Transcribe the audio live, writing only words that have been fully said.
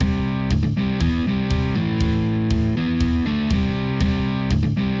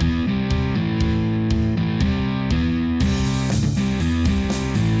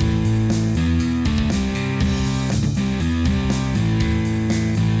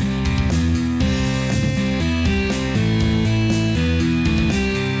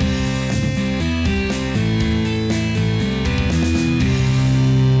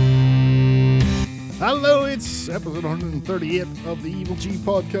episode 138 of the Evil G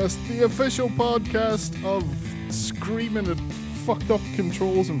Podcast, the official podcast of screaming at fucked up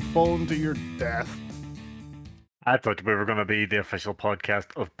controls and falling to your death. I thought we were going to be the official podcast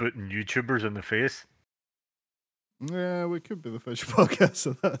of booting YouTubers in the face. Yeah, we could be the official podcast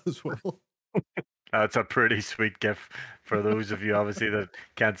of that as well. That's a pretty sweet gif for those of you, obviously, that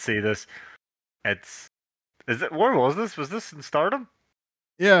can't see this. Where was this? Was this in Stardom?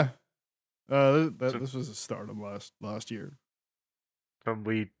 Yeah. This was a Stardom last year. Some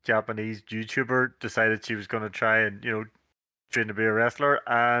wee Japanese YouTuber decided she was going to try and, train to be a wrestler,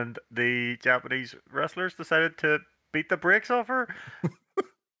 and the Japanese wrestlers decided to beat the brakes off her.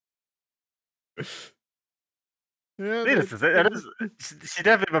 Yeah, she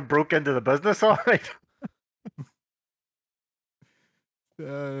definitely broke into the business, all right.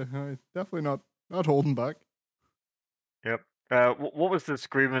 Definitely not holding back. Yep. What was the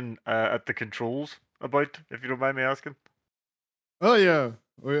screaming at the controls about, if you don't mind me asking? Oh yeah,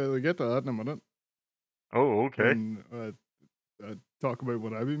 we'll get to that in a minute. Oh, okay. And talk about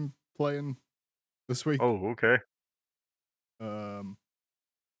what I've been playing this week. Oh, okay. Well,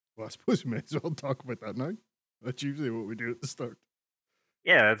 I suppose we may as well talk about that now. That's usually what we do at the start.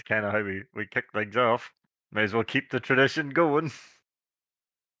 Yeah, that's kind of how we kick things off. May as well keep the tradition going.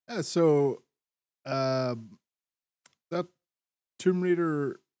 Yeah, so that Tomb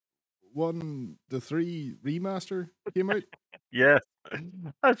Raider 1 to 3 remaster came out. Yeah.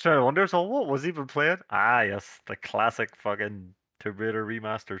 I was trying to wonder, so what was even playing? Ah, yes, the classic fucking Tomb Raider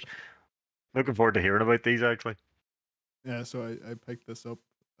remasters. Looking forward to hearing about these, actually. Yeah, so I picked this up.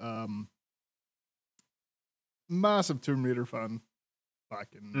 Massive Tomb Raider fan back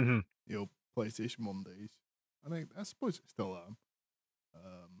in PlayStation 1 days. I suppose I still am.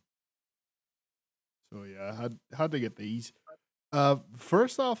 So yeah, I had to get these.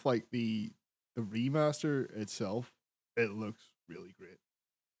 First off, like the remaster itself, it looks really great.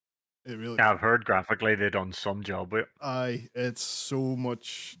 It really. Yeah, I've heard graphically they've done some job with it. It's so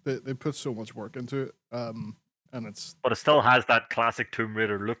much. They put so much work into it. And it's. But it still has that classic Tomb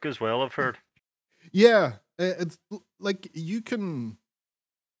Raider look as well, I've heard. Yeah, it's like you can,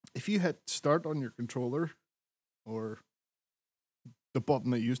 if you hit start on your controller, or the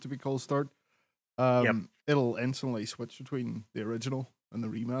button that used to be called start, it'll instantly switch between the original and the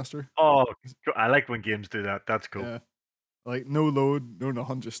remaster. Oh, I like when games do that. That's cool. Yeah. Like no load, no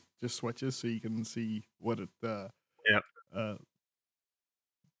nothing, just switches so you can see what it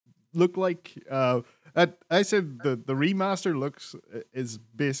look like. I said the remaster is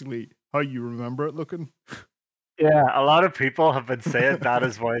basically how you remember it looking. Yeah, a lot of people have been saying that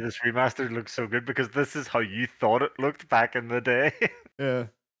is why this remaster looks so good, because this is how you thought it looked back in the day. Yeah.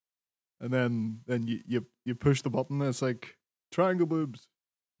 And then you push the button and it's like triangle boobs.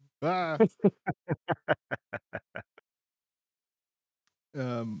 Ah.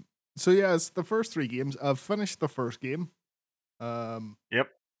 So yeah, it's the first 3 games. I've finished the first game. Yep.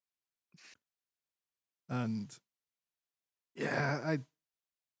 And yeah,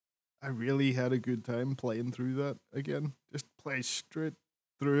 I really had a good time playing through that again. Just play straight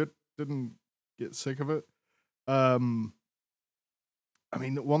through it. Didn't get sick of it. I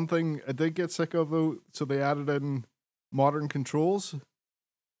mean, one thing I did get sick of though, so they added in modern controls.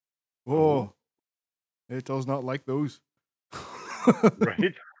 Oh, it does not like those.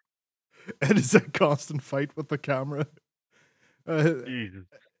 Right. It is a constant fight with the camera. Jesus.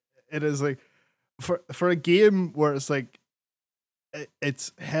 It is like for a game where it's like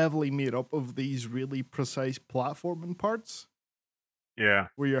it's heavily made up of these really precise platforming parts. Yeah.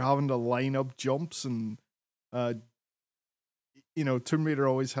 Where you're having to line up jumps and Tomb Raider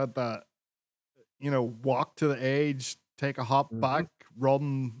always had that, walk to the edge, take a hop back,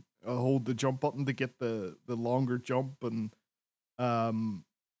 run, hold the jump button to get the longer jump, and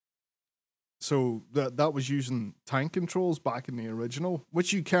so that was using tank controls back in the original,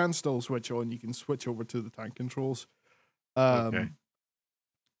 which you can still switch on. You can switch over to the tank controls. Okay.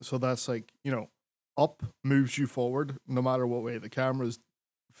 So that's like, up moves you forward no matter what way the camera's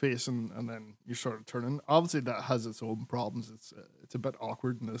facing, and then you sort of turning. Obviously, that has its own problems. It's a bit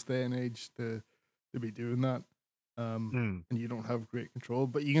awkward in this day and age to be doing that. And you don't have great control,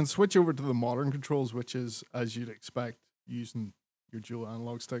 but you can switch over to the modern controls, which is, as you'd expect, using your dual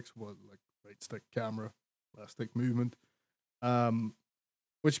analog sticks, like right stick camera, left stick movement,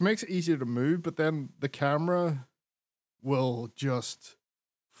 which makes it easier to move, but then the camera will just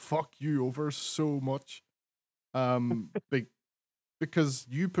fuck you over so much. Because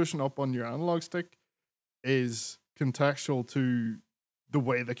you pushing up on your analog stick is contextual to the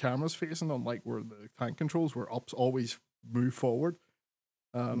way the camera's facing, unlike where the tank controls, where ups always move forward.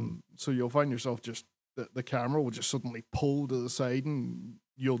 So you'll find yourself just the camera will just suddenly pull to the side and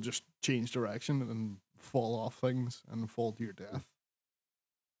you'll just change direction and fall off things and fall to your death.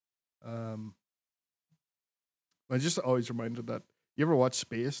 I just always reminded that. You ever watch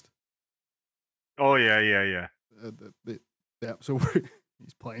Spaced? Oh yeah. The episode where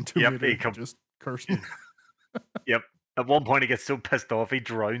he's playing Tomb Yep, Raider, just cursing. Yep. At one point, he gets so pissed off he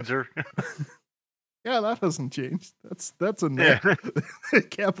drowns her. Yeah, that hasn't changed. That's a net. They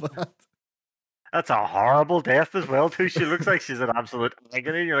kept that. That's a horrible death as well too. She looks like she's in absolute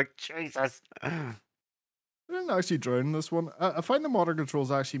agony. You're like, Jesus. I didn't actually drown this one. I find the modern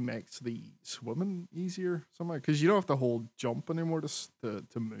controls actually makes the swimming easier somehow because you don't have to hold jump anymore to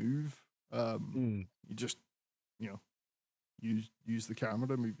move. You just use the camera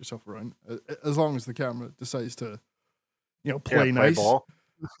to move yourself around as long as the camera decides to play nice. Ball.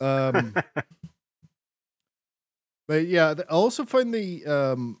 But yeah, I also find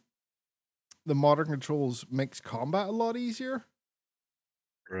the modern controls makes combat a lot easier.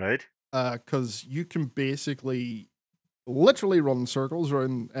 Right. Because you can basically literally run circles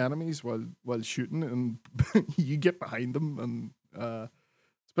around enemies while shooting, and you get behind them, and it's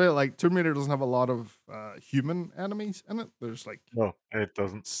about like Tomb Raider doesn't have a lot of human enemies in it. There's like no, it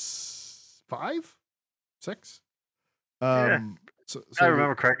doesn't. 5, 6. Yeah. So I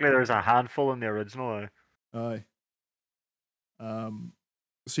remember correctly. There's a handful in the original. Aye.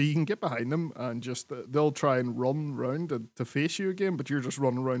 So you can get behind them and just they'll try and run round to face you again, but you're just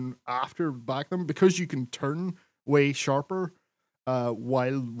running around after back them because you can turn way sharper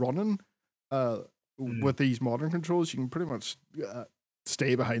while running. With these modern controls, you can pretty much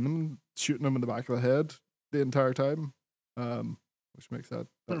stay behind them, shooting them in the back of the head the entire time, which makes that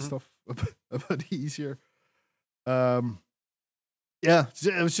stuff a bit easier. Yeah,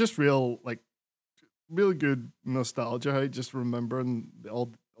 it was just really good nostalgia. Just remembering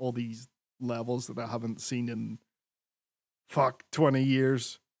all these levels that I haven't seen in 20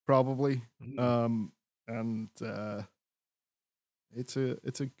 years probably. And it's a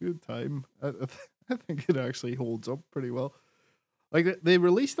good time. I think it actually holds up pretty well. Like they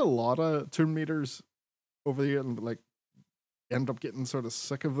released a lot of Tomb Raiders over the year and like end up getting sort of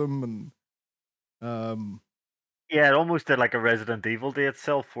sick of them and yeah, it almost did like a Resident Evil Day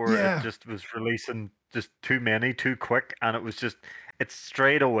itself, where it just was releasing just too many too quick, and it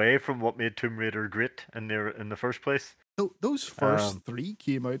strayed away from what made Tomb Raider great in the first place. Those first 3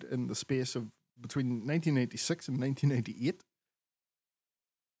 came out in the space of between 1996 and 1998.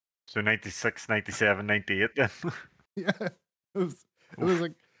 So 96, 97, 98 then. Yeah, it was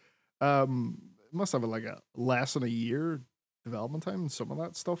like it must have like a less than a year development time some of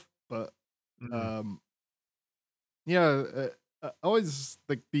that stuff, but yeah, I always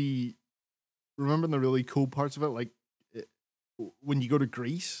like remembering the really cool parts of it, like when you go to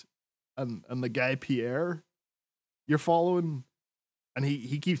Greece and the guy Pierre you're following, and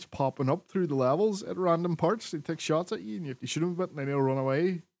he keeps popping up through the levels at random parts. He takes shots at you, and you have to shoot him a bit, and then he'll run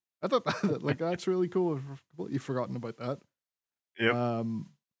away. I thought that that's really cool. I've completely forgotten about that. Yep. And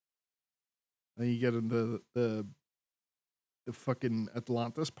you get into the fucking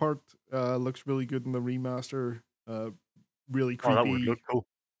Atlantis part. Looks really good in the remaster. Really creepy. That would look cool.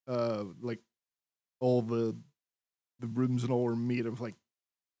 Like all the rooms and all are made of like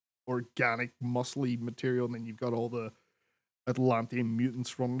organic muscly material, and then you've got all the Atlantean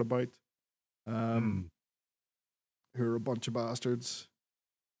mutants running about, who are a bunch of bastards.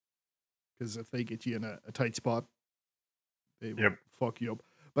 Because if they get you in a tight spot, they will fuck you up.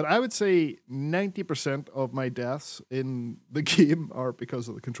 But I would say 90% of my deaths in the game are because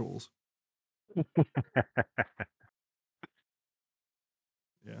of the controls.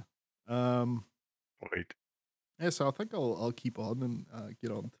 Yeah. Wait. Yeah, so I think I'll keep on and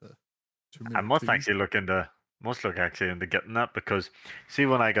get on to Tomb Raider I must 2. actually look into getting that, because see,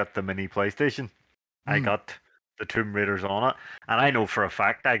 when I got the mini PlayStation, I got the Tomb Raiders on it, and I know for a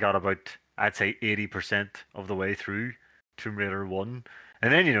fact I got about, I'd say, 80% of the way through Tomb Raider 1,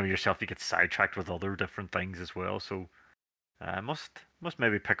 and then yourself, you get sidetracked with other different things as well. So I must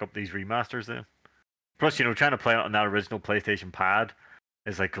maybe pick up these remasters then. Plus, trying to play it on that original PlayStation pad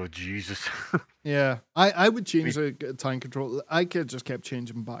is like, oh Jesus. Yeah, I would change the time control. I could just kept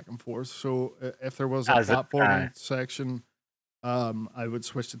changing back and forth. So if there was a platforming section, I would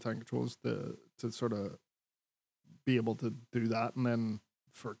switch to time controls to sort of be able to do that, and then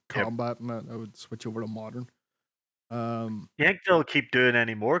for combat and that, I would switch over to modern. You think they'll keep doing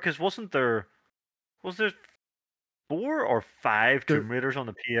any more? Because was there 4 or 5 Tomb Raiders on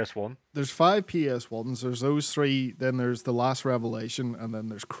the PS1? There's 5 PS1s. There's those 3. Then there's The Last Revelation, and then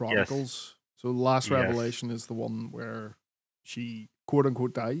there's Chronicles. Yes. So Last Revelation is the one where she quote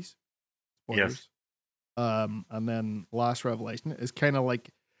unquote dies. Spoilers. Yes. And then Last Revelation is kind of like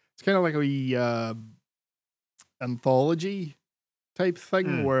a wee, anthology type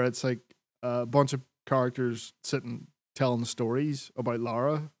thing where it's like a bunch of characters sitting telling stories about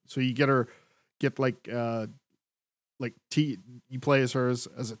Lara. So you get like you play as her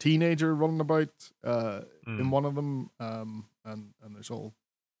as a teenager running about in one of them, and there's all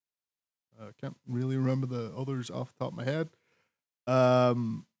I can't really remember the others off the top of my head.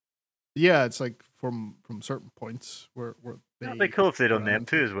 Yeah, it's like from certain points where That'd be cool if they done ran them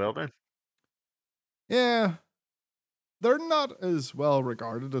into- too as well then. Yeah, they're not as well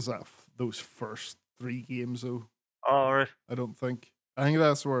regarded as those first 3 games though. All right. I don't think. I think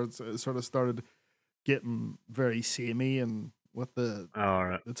that's where it sort of started getting very samey and with the All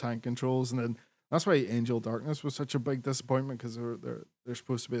right. tank controls, and then that's why Angel Darkness was such a big disappointment because they're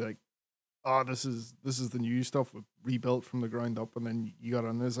supposed to be like, oh, this is the new stuff rebuilt from the ground up, and then you got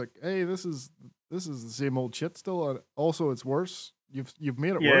on this like, hey, this is the same old shit still. And also, it's worse. You've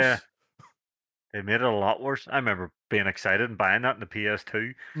made it worse. They made it a lot worse. I remember being excited and buying that in the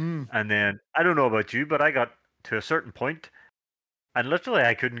PS2, Mm. and then I don't know about you, but I got to a certain point, and literally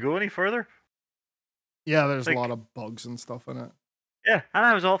I couldn't go any further. Yeah, there's Like, a lot of bugs and stuff in it. Yeah, and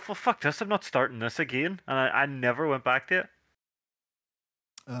I was all, well, fuck this, I'm not starting this again, and I never went back to it.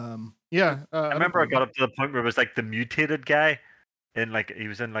 Yeah, I remember I got up to the point where it was like the mutated guy, he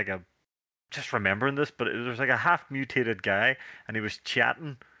was in like a, just remembering this, but there was like a half mutated guy, and he was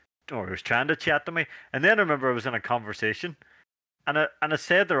chatting, or he was trying to chat to me, and then I remember I was in a conversation, and I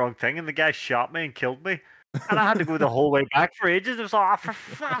said the wrong thing, and the guy shot me and killed me, and I had to go the whole way back for ages. It was like, oh, for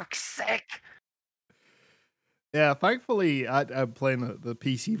fuck's sake. Yeah, thankfully I'm playing the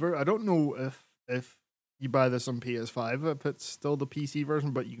PC version. I don't know if you buy this on PS5 if it's still the PC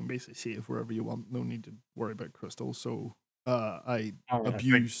version, but you can basically save wherever you want. No need to worry about crystals. So I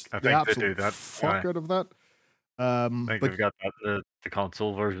abuse I the think they absolute do that. fuck out of that. I think But they've got that the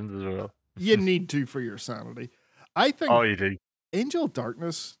console versions as well. you need to for your sanity. I think Oh, you do. Angel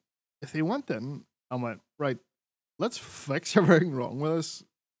Darkness, if they went in and went, right, let's fix everything wrong with this,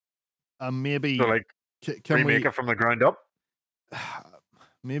 and maybe So, like, can remake it from the ground up?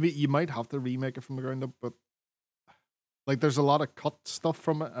 Maybe you might have to remake it from the ground up, but like there's a lot of cut stuff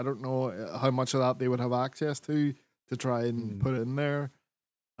from it. I don't know how much of that they would have access to try and put in there.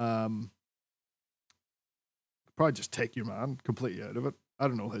 Probably just take your man completely out of it. I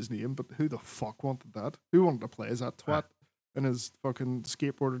don't know his name, but who the fuck wanted that? Who wanted to play as that twat in his fucking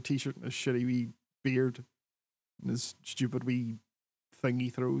skateboarder t-shirt and his shitty wee beard and his stupid wee thing he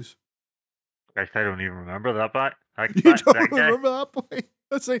throws? I don't even remember that back. You don't remember that play?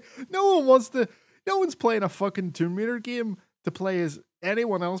 It's like no one's playing a fucking Tomb Raider game to play as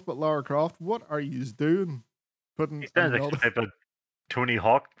anyone else but Lara Croft. What are you doing? He sounds like a type of Tony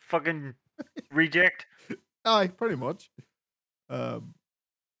Hawk fucking reject. Aye, pretty much. Yeah,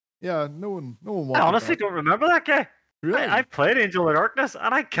 no one wanted I honestly that. don't remember that guy. Really? I've played Angel of Darkness,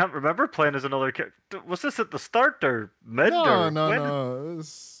 and I can't remember playing as another character. Was this at the start or mid? No. It when?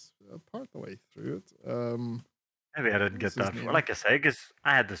 was part of the way through it. Maybe I didn't get that. Like I say, because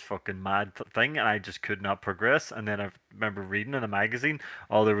I had this fucking mad thing, and I just could not progress. And then I remember reading in a magazine,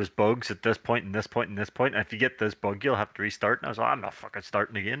 oh, there was bugs at this point, and this point, and this point. And if you get this bug, you'll have to restart. And I was like, I'm not fucking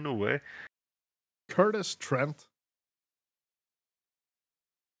starting again. No way. Curtis Trent.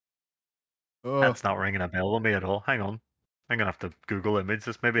 That's not ringing a bell with me at all. Hang on. I'm going to have to Google image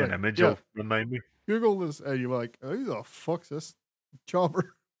this. Maybe an image will remind me. Google this, and you're like, oh, who the fuck's this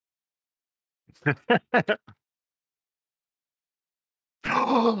jobber?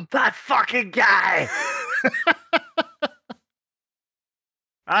 That fucking guy!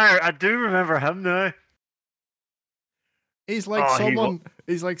 I do remember him now. He's like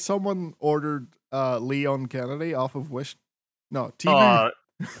he's like someone ordered Leon Kennedy off of Wish. No, TV.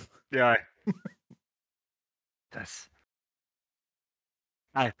 Yeah.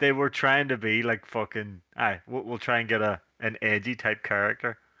 They were trying to be like fucking. We'll try and get an edgy type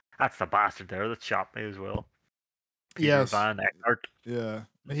character. That's the bastard there that shot me as well. Peter Yes. Van Eckhart. Yeah.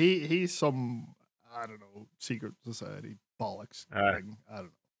 He's some, I don't know, secret society bollocks thing. I don't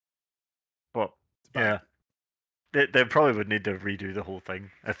know. But yeah. They probably would need to redo the whole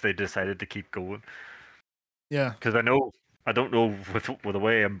thing if they decided to keep going. Yeah. Because I don't know with the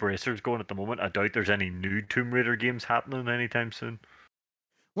way Embracer's going at the moment, I doubt there's any new Tomb Raider games happening anytime soon.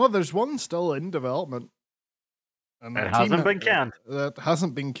 Well, there's one still in development. And it hasn't been canned. That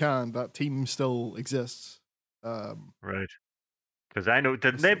hasn't been canned. That team still exists. Right. Because I know,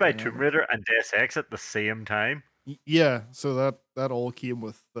 didn't they buy Tomb Raider and Deus Ex at the same time? Yeah, so that all came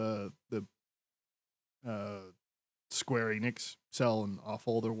with the Square Enix selling off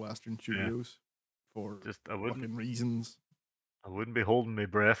all their Western studios for Just fucking reasons. I wouldn't be holding my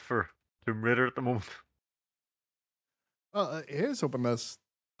breath for Tomb Raider at the moment. Here's hoping this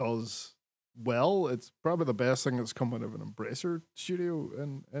does well. It's probably the best thing that's come out of an Embracer studio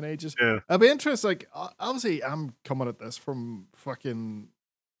in ages. Yeah. I'd be interested. Like, obviously, I'm coming at this from fucking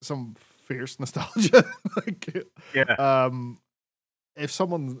some fierce nostalgia. Like, Yeah. If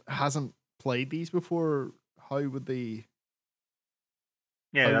someone hasn't played these before, how would they?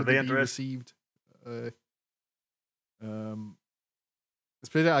 Yeah, How that'd would they be be interesting. received? Um,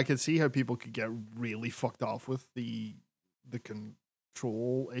 Especially, I could see how people could get really fucked off with the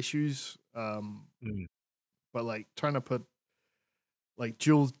control issues. Mm. But like trying to put like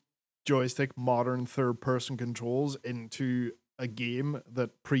dual joystick modern third person controls into a game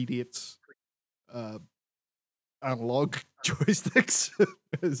that predates uh analog joysticks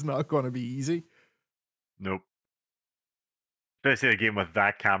is not going to be easy. Nope. Especially a game with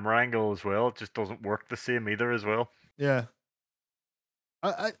that camera angle as well. It just doesn't work the same either as well. Yeah.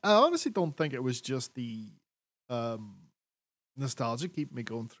 I honestly don't think it was just the um nostalgia keeping me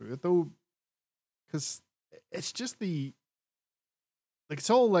going through it though, because it's just the like it's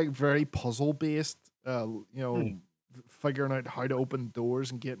all like very puzzle based. Mm. Figuring out how to open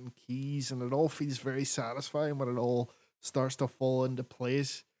doors and getting keys, and it all feels very satisfying when it all starts to fall into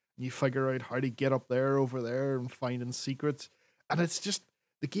place. And you figure out how to get up there, over there, and finding secrets. And it's just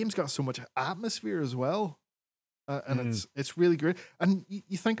the game's got so much atmosphere as well, and Mm. it's really great. And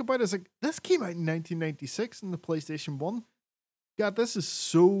you think about it, it's like this came out in 1996 in the PlayStation 1. God, this is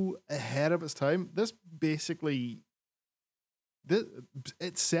so ahead of its time. This basically this,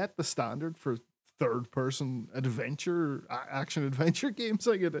 it set the standard for third person adventure action adventure games.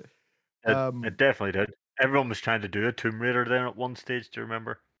 Like it It definitely did. Everyone was trying to do a Tomb Raider then at one stage, do you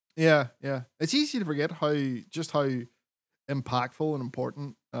remember? yeah, it's easy to forget how impactful and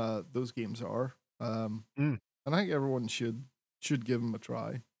important those games are. Mm. And I think everyone should give them a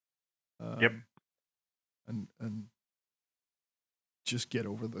try. Yep. And just get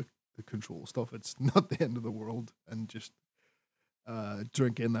over the control stuff. It's not the end of the world, and just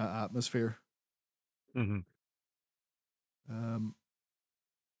drink in that atmosphere. Mm-hmm.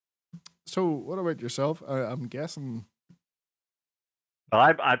 So what about yourself? I'm guessing. Well,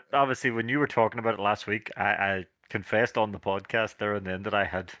 I obviously when you were talking about it last week, I confessed on the podcast there and then that I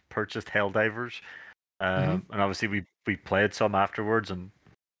had purchased Helldivers, Mhm. and obviously we played some afterwards, and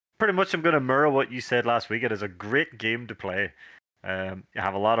pretty much I'm going to mirror what you said last week. It is a great game to play. You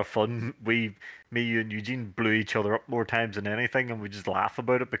have a lot of fun. Me, you, and Eugene blew each other up more times than anything, and we just laugh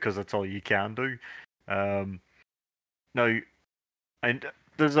about it because that's all you can do. Um, Now, and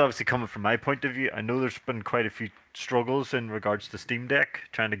this is obviously coming from my point of view. I know there's been quite a few struggles in regards to Steam Deck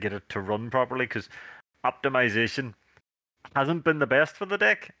trying to get it to run properly because optimization hasn't been the best for the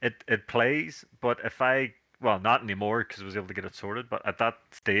deck. It plays, but if I well not anymore because I was able to get it sorted. But at that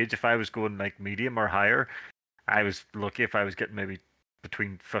stage, if I was going like medium or higher, I was lucky if I was getting maybe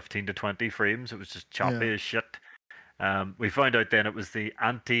between 15 to 20 frames. It was just choppy Yeah. as shit. We found out then it was the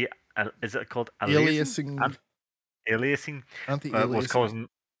anti. Is it called aliasing? Aliasing, Aliasing was anti-aliasing.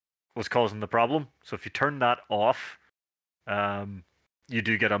 causing the problem. So if you turn that off, um, you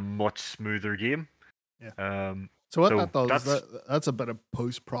do get a much smoother game. Yeah. Um, So what so that does, that's that's a bit of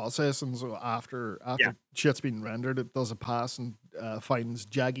post processing. So yeah, after shit's been rendered, it does a pass and finds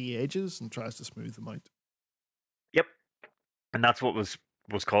jaggy edges and tries to smooth them out. yep, and that's what was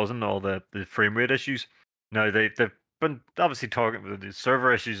causing all the frame rate issues. Now they've been obviously talking about the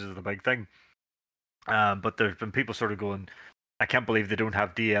server issues is the big thing, but there's been people sort of going, I can't believe they don't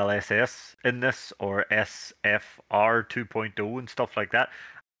have DLSS in this or SFR 2.0 and stuff like that.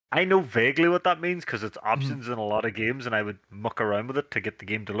 I know vaguely what that means because it's Mhm. options in a lot of games, and I would muck around with it to get the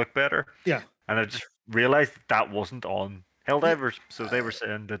game to look better. Yeah. And I just realized that wasn't on Yeah. Helldivers, so they were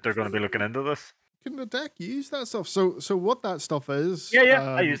saying that they're going to be looking into this. Can the deck use that stuff? So what that stuff is? Yeah, yeah,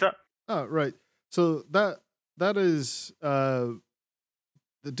 I use that. Oh, right. So that is the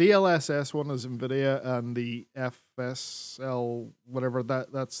DLSS one is NVIDIA, and the FSL whatever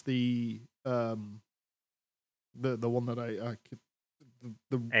that's the one that I could,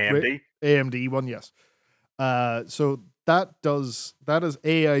 AMD. AMD one, yes. So that is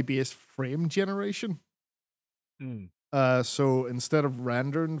AI based frame generation. Mm, So instead of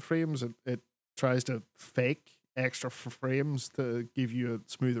rendering frames, it tries to fake extra frames to give you a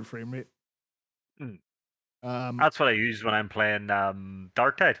smoother frame rate. mm. Um, That's what I use when I'm playing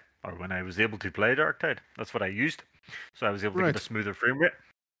Dark Tide, or when I was able to play Dark Tide. That's what I used, so I was able to get a right. smoother frame rate,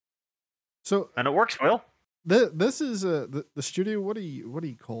 So and it works well. this is the studio. What do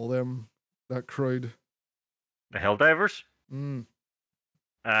you call them? That crowd. The Helldivers. Mm.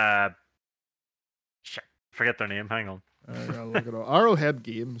 Uh, Forget their name. Hang on. I'll look it up. Arrowhead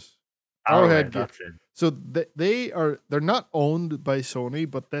Games. Arrowhead. Ga- That's it. So they're not owned by Sony,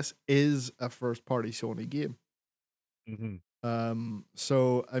 but this is a first party Sony game.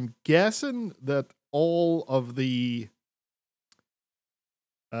 So I'm guessing that all of the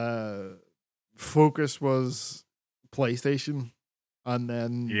focus was PlayStation, and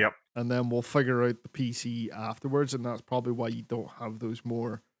then we'll figure out the PC afterwards, and that's probably why you don't have those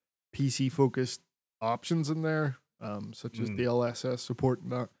more PC focused options in there, such as DLSS support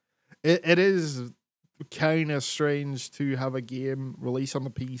and that. It is kind of strange to have a game release on the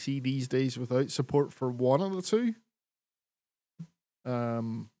PC these days without support for one of the two.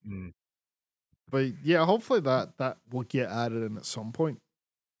 But yeah, hopefully that will get added in at some point.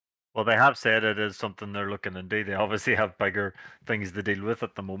 Well, they have said it is something they're looking into. They obviously have bigger things to deal with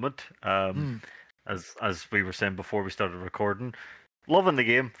at the moment. As we were saying before we started recording, loving the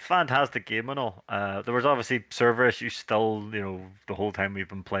game, fantastic game and all. There was obviously server issues still, the whole time we've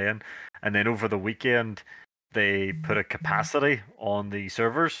been playing, and then over the weekend they put a capacity on the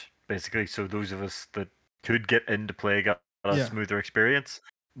servers, basically, so those of us that could get in to play got a smoother experience.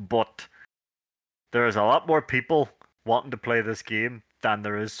 But there is a lot more people wanting to play this game than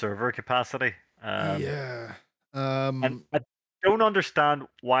there is server capacity. And I don't understand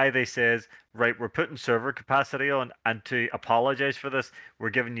why they says, right, we're putting server capacity on, and to apologize for this,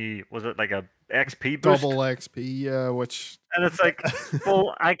 we're giving you, was it like a XP boost? Double XP, which... And it's like,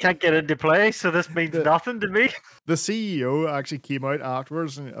 well, I can't get into play, so this means nothing to me. The CEO actually came out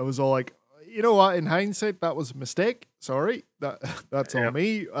afterwards, and I was all like, you know what, in hindsight, that was a mistake. Sorry, that's on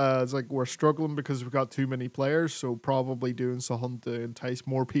me. It's like, we're struggling because we've got too many players, so probably doing something to entice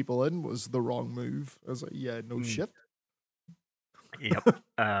more people in was the wrong move. I was like, yeah, no shit. Yep.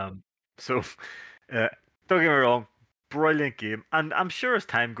 So, don't get me wrong, brilliant game, and I'm sure as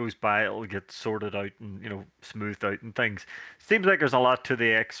time goes by, it'll get sorted out and smoothed out and things. Seems like there's a lot to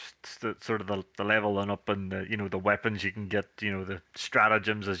the sort of the leveling up and the weapons you can get, the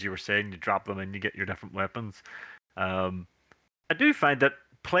stratagems, as you were saying, you drop them in, you get your different weapons. I do find that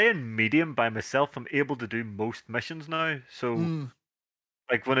playing medium by myself, I'm able to do most missions now. So.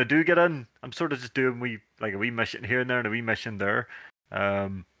 Like when I do get in, I'm sort of just doing a wee mission here and there and a wee mission there,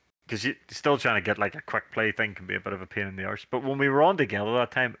 because you're still trying to get like a quick play thing can be a bit of a pain in the arse. But when we were on together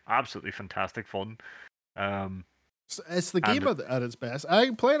that time, absolutely fantastic fun. It's the game at its best.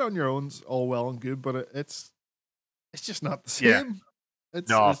 I play it on your own's all well and good, but it's just not the same.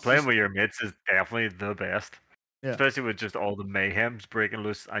 Yeah. Playing with your mates is definitely the best. Yeah. Especially with just all the mayhems breaking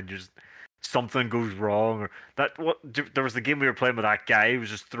loose and just something goes wrong, or there was the game we were playing with that guy who was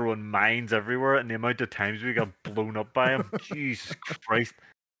just throwing mines everywhere, and the amount of times we got blown up by him, Jesus Christ!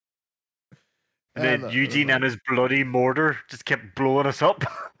 And then Eugene and his bloody mortar just kept blowing us up.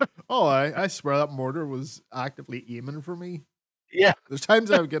 Oh, I swear that mortar was actively aiming for me. Yeah, there's times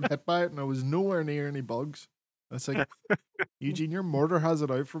I would get hit by it, and I was nowhere near any bugs. It's like, Eugene, your mortar has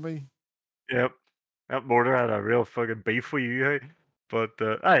it out for me. Yep, that mortar had a real fucking beef with you. Hey? But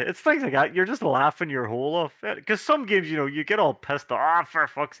it's things like that. You're just laughing your hole off. Because some games, you get all pissed off, for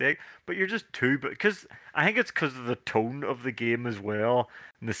fuck's sake. But you're just because I think it's because of the tone of the game as well,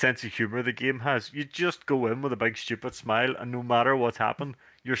 and the sense of humor the game has. You just go in with a big stupid smile, and no matter what's happened,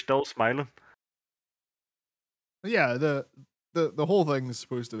 you're still smiling. Yeah, the whole thing is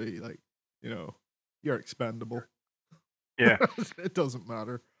supposed to be like, you're expendable. Yeah, it doesn't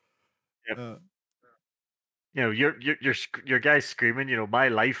matter. Yep. Your guy's screaming, my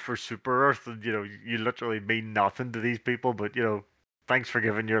life for Super Earth, and you literally mean nothing to these people, but thanks for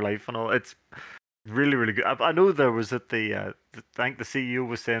giving your life and all. It's really, really good. I know there was I think the CEO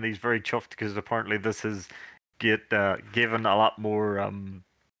was saying he's very chuffed because apparently this has given a lot more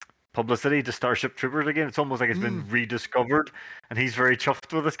publicity to Starship Troopers again. It's almost like it's been rediscovered, and he's very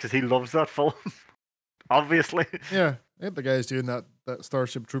chuffed with this because he loves that film. Obviously. Yeah, I think the guys doing that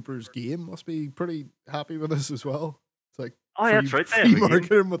Starship Troopers game must be pretty happy with this as well. It's like, that's right. Free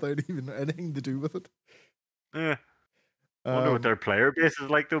marketing without even anything to do with it. Yeah. I wonder what their player base is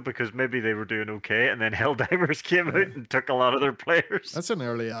like though, because maybe they were doing okay, and then Helldivers came out and took a lot of their players. That's an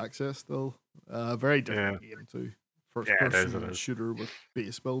early access still. Very different game too. First person shooter with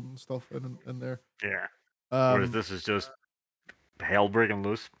base building stuff in there. Yeah. Whereas this is just hell breaking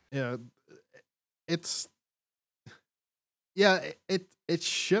loose. Yeah. It's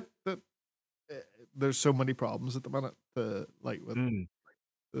shit that there's so many problems at the minute, with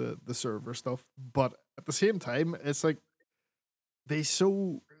the server stuff. But at the same time, it's like they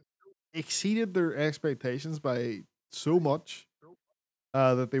so exceeded their expectations by so much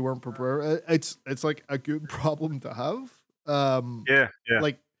that they weren't prepared. It's like a good problem to have. Yeah.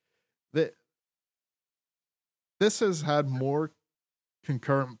 Like this has had more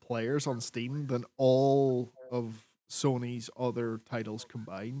concurrent players on Steam than all of Sony's other titles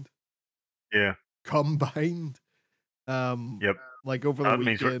combined. Yeah. Combined. Yep. Like over the That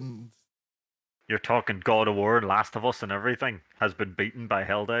means weekend. you're talking God of War, Last of Us, and everything has been beaten by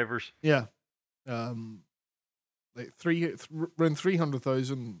Helldivers. Yeah. Like around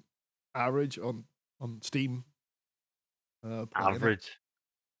 300,000 average on Steam. Playing it. Average.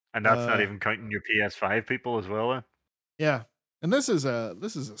 And that's not even counting your PS5 people as well. Yeah. And this is a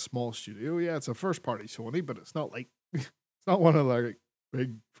small studio. Yeah, it's a first party Sony, but it's not like it's not one of like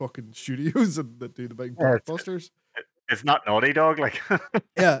big fucking studios that do the big blockbusters. It's not Naughty Dog, like.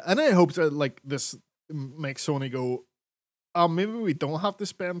 Yeah, and I hope that like this makes Sony go, maybe we don't have to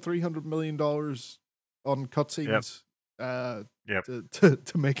spend $300 million on cutscenes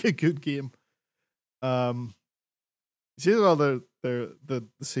to make a good game. See all the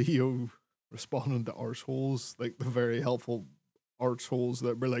CEO responding to arseholes, like the very helpful arseholes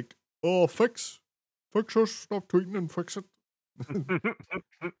that were like, "Oh, fix us, stop tweeting and fix it."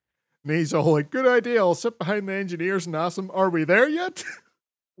 And he's all like, "Good idea. I'll sit behind the engineers and ask them, are we there yet?"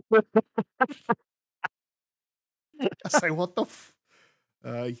 I say, "What the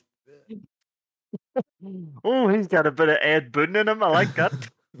Oh, he's got a bit of Ed Boon in him. I like that.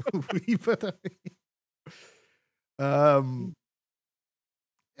 wee bit of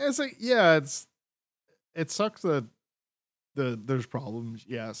it's like, yeah, it sucks that there's problems,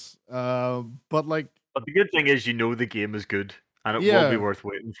 yes. But like, But the good thing is, the game is good, and it will be worth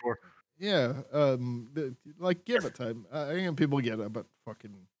waiting for. Yeah, like give it time. I think people get a bit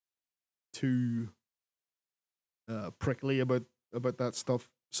fucking too prickly about that stuff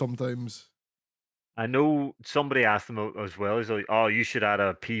sometimes. I know somebody asked him as well. He's like, "Oh, you should add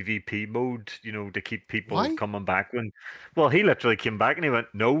a PvP mode, to keep people Why? coming back." Well, he literally came back and he went,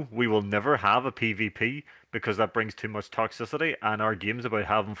 "No, we will never have a PvP because that brings too much toxicity, and our game's about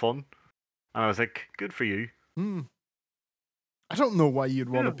having fun." And I was like, "Good for you." I don't know why you'd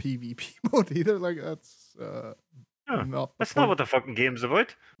want a Yeah. PvP mode either. Like that's Yeah. not. That's not what the fucking game's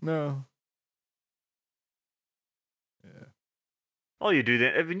about. No. Yeah. All you do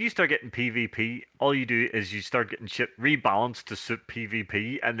then, when you start getting PvP, all you do is you start getting shit rebalanced to suit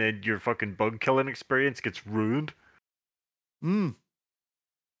PvP, and then your fucking bug killing experience gets ruined. So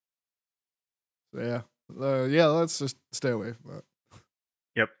yeah. Yeah. Let's just stay away from that.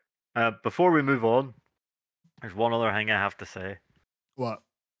 Yep. Before we move on, there's one other thing I have to say. What?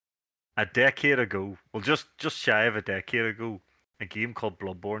 A decade ago, well, just shy of a decade ago, a game called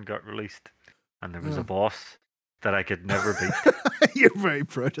Bloodborne got released, and there was a boss that I could never beat. You're very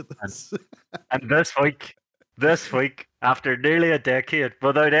proud of this. And this week, after nearly a decade,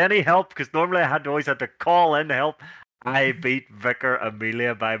 without any help, because normally I always had to call in help, I beat Vicar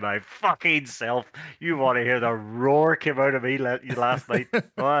Amelia by my fucking self. You want to hear the roar came out of me last night?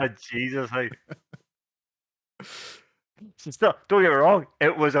 Oh Jesus! Still, don't get me wrong,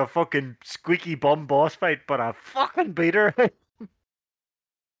 it was a fucking squeaky bum boss fight, but I fucking beat her.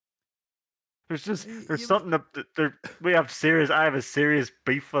 There's something that I have a serious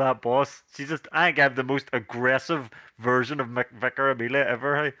beef with that boss. I think I have the most aggressive version of Vicar Amelia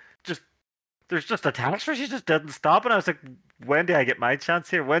ever. There's just attacks where she just didn't stop, and I was like, when do I get my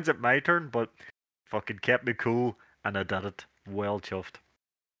chance here? When's it my turn? But fucking kept me cool, and I did it. Well chuffed.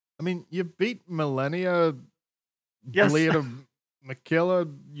 I mean, you beat Millennia, Yes. Blade of Michaela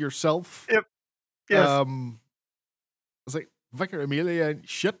yourself. Yep. Yes. I was like, Vicar Amelia ain't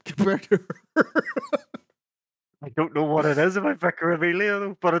shit compared to her. I don't know what it is about Vicar Amelia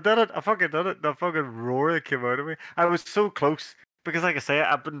though, but I did it. I fucking did it. The fucking roar that came out of me. I was so close because, like I say,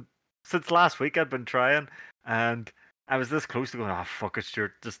 since last week I'd been trying, and I was this close to going, "Ah, fuck it,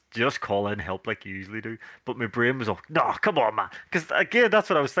 Stuart. Just call in help like you usually do." But my brain was all, "No, come on, man." Because again, that's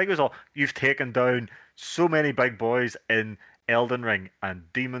what I was thinking. Was all, you've taken down so many big boys in Elden Ring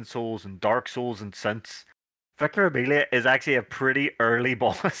and Demon Souls and Dark Souls, and since Vicar Amelia is actually a pretty early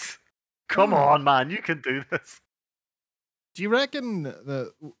boss. Come on, man, you can do this. Do you reckon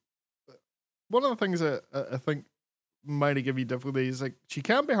that one of the things that I think might give you difficulty is like she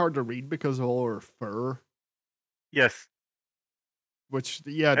can be hard to read because of all her fur? Yes. Which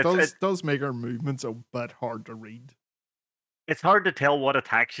does make her movements a bit hard to read. It's hard to tell what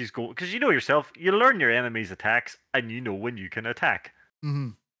attack she's going, because you know yourself, you learn your enemy's attacks and you know when you can attack. Mm-hmm.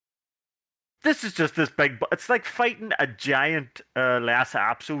 This is just this big, it's like fighting a giant Lhasa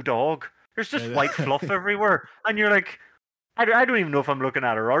Apso dog. There's just white fluff everywhere, and you're like, I don't even know if I'm looking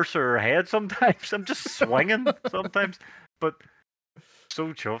at her arse or her head sometimes. I'm just swinging sometimes. But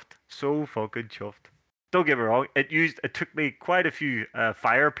so chuffed. So fucking chuffed. Don't get me wrong, it took me quite a few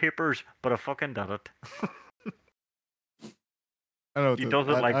fire papers, but I fucking did it. I know He that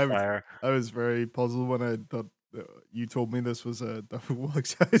doesn't like fire. I was very puzzled when I thought you told me this was a Devil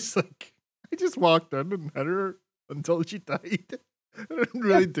Walks. I was like, I just walked in and hit her until she died. I didn't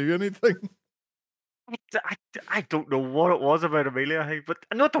really do anything. I don't know what it was about Amelia, hey, but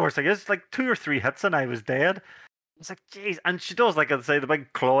I know what the worst thing is. Like 2 or 3 hits and I was dead. It's like, jeez, and she does like I say the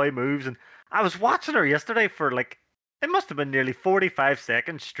big claw moves, and I was watching her yesterday for like it must have been nearly 45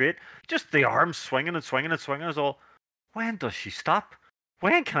 seconds straight, just the arms swinging and swinging and swinging. I was all, when does she stop?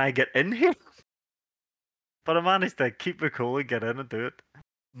 When can I get in here? But I managed to keep it cool and get in and do it.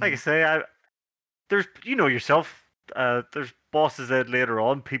 Like I say, there's yourself. There's bosses that later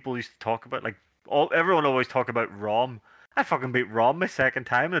on people used to talk about like everyone always talk about Rom. I fucking beat Rom my second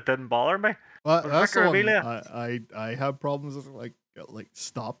time and it didn't bother me. Well, But that's the Vicar one Amelia, I had problems with, like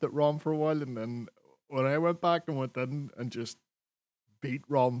stopped at ROM for a while, and then when I went back and went in and just beat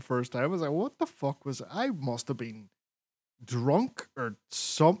ROM first time, I was like, what the fuck was I must have been drunk or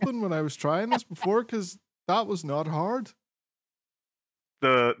something when I was trying this before, because that was not hard.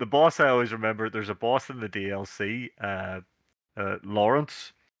 the boss I always remember. There's a boss in the DLC,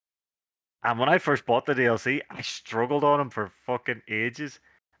 Lawrence. And when I first bought the DLC, I struggled on him for fucking ages.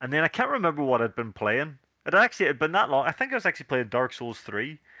 And then I can't remember what I'd been playing. It had been that long. I think I was actually playing Dark Souls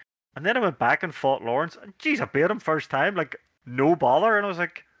 3. And then I went back and fought Lawrence. And jeez, I beat him first time, like no bother. And I was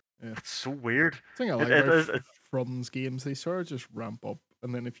like, Yeah. that's so weird. The thing I like about From's games, they sort of just ramp up,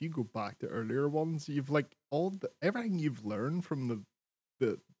 and then if you go back to earlier ones, you've like everything you've learned from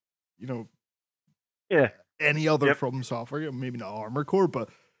the Yeah. any other Yep. From software, maybe not Armor Core, but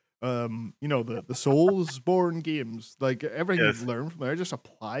the Soulsborne games, like everything Yes. you've learned from there just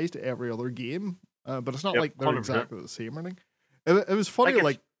applies to every other game. But it's not Yep, like they're 100%. exactly the same or anything. It was funny, Like,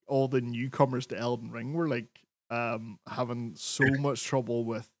 like all the newcomers to Elden Ring were like having so much trouble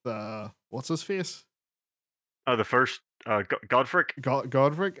with what's his face? the first Godfric.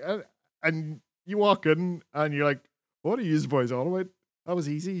 Godfrey, and you walk in and you're like, what are you boys on about? That was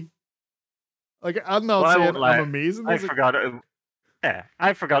easy. Like, I'm not Well, I saying won't I'm lie. amazing. I was like, forgot it. Yeah,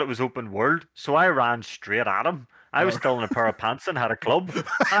 I forgot it was open world, so I ran straight at him. I was Oh. still in a pair of pants and had a club,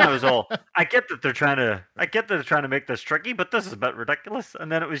 and I was all, I get that they're trying to make this tricky, but this is a bit ridiculous.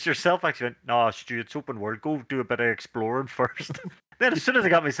 And then it was yourself actually went, no, Stu, it's open world. Go do a bit of exploring first. Then as soon as I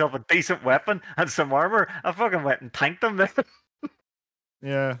got myself a decent weapon and some armor, I fucking went and tanked them.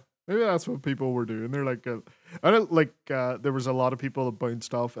 Yeah, maybe that's what people were doing. They're like, I don't like. There was a lot of people that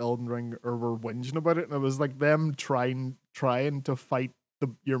bounced off Elden Ring or were whinging about it, and it was like them trying to fight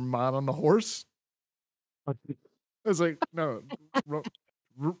your man on the horse. I was like, no,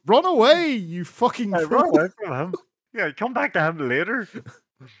 run away, you fucking I fool. run away from him. Yeah, come back to him later.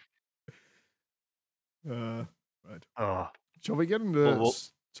 Right. Oh, Shall we get into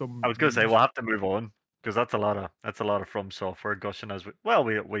some? I was gonna say games? we'll have to move on because that's a lot of From Software gushing as we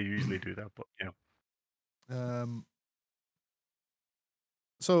usually do that, but you know.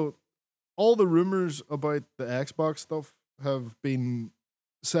 So all the rumors about the Xbox stuff have been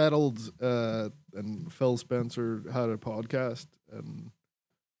settled, and Phil Spencer had a podcast and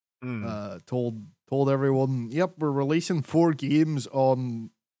told everyone, "Yep, we're releasing 4 games on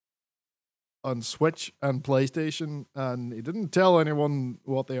Switch and PlayStation," and he didn't tell anyone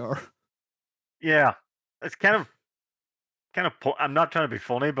what they are. Yeah, it's kind of I'm not trying to be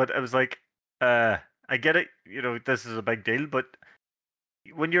funny, but it was like, I get it. You know, this is a big deal, but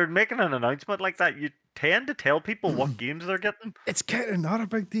when you're making an announcement like that, you tend to tell people what games they're getting. It's kind of not a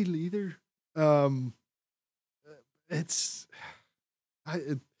big deal either. It's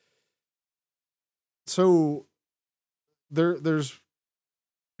so there's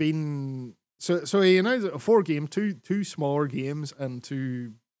been so he announced 4 games, two smaller games and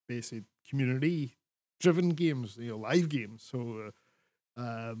 2 basic community driven games, live games. So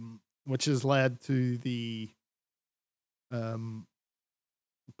which has led to the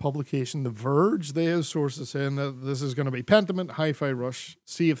publication The Verge. They have sources saying that this is going to be Pentiment, Hi-Fi Rush,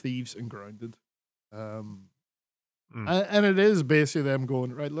 Sea of Thieves, and Grounded. And it is basically them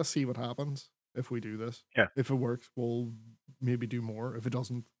going, right, let's see what happens if we do this. Yeah. If it works, we'll maybe do more. If it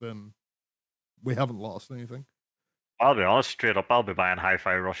doesn't, then we haven't lost anything. I'll be honest, straight up, I'll be buying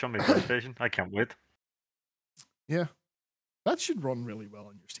Hi-Fi Rush on my PlayStation. I can't wait. Yeah. That should run really well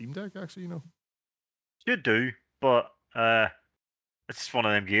on your Steam Deck, actually, Should do, but it's just one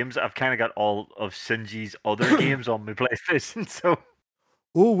of them games. I've kind of got all of Shinji's other games on my PlayStation, so.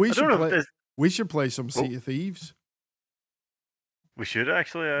 Oh, we should play some Sea of Thieves. We should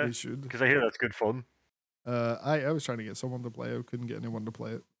actually. We should, because I hear that's good fun. I was trying to get someone to play. I couldn't get anyone to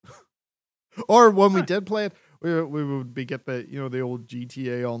play it. Or when we did play it, we would get the the old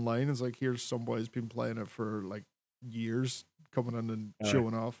GTA Online. It's like, here's some boys been playing it for like years. coming in and Aye.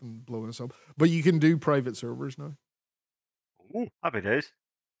 showing off and blowing us up. But you can do private servers now. Ooh, happy days.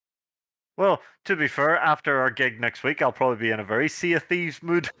 Well, to be fair, after our gig next week, I'll probably be in a very Sea of Thieves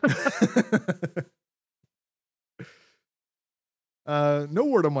mood. No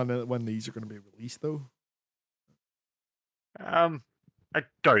word on when these are going to be released, though. I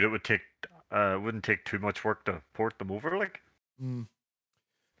doubt it wouldn't take too much work to port them over. Like, Mm.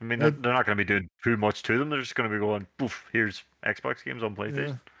 I mean, they're not going to be doing too much to them. They're just going to be going, poof, here's Xbox games on PlayStation.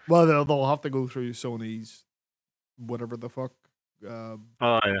 Yeah. Well, they'll have to go through Sony's whatever the fuck. Oh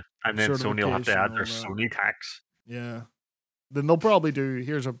yeah, and then Sony will have to add their Sony tax. Yeah. Then they'll probably do,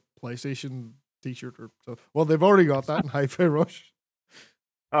 here's a PlayStation t-shirt or so. Well, they've already got that in Hi-Fi Rush.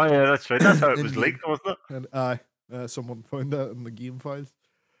 Oh yeah, that's right. That's how it was leaked, wasn't it? And someone found that in the game files.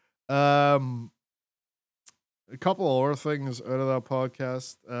 A couple of other things out of that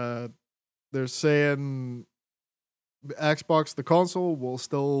podcast. They're saying the Xbox, the console, will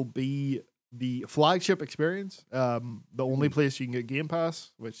still be the flagship experience. The only place you can get Game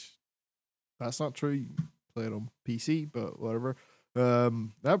Pass, which that's not true. You can play it on PC, but whatever.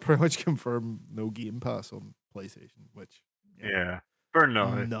 That pretty much confirmed no Game Pass on PlayStation, which for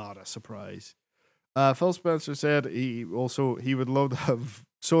now, not a surprise. Phil Spencer said he would love to have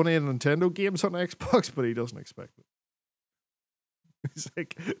Sony and Nintendo games on Xbox, but he doesn't expect it. He's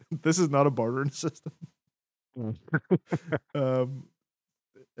like, this is not a bartering system.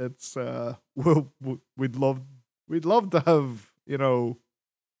 It's we'd love to have, you know,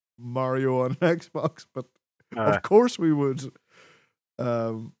 Mario on Xbox, but of course we would.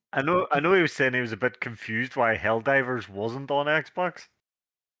 I know he was saying he was a bit confused why Helldivers wasn't on Xbox.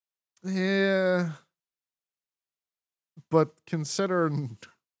 Yeah. But considering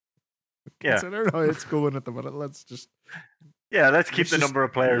how it's going at the minute, let's keep the number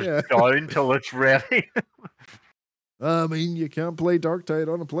of players down till it's ready. I mean, you can't play Dark Tide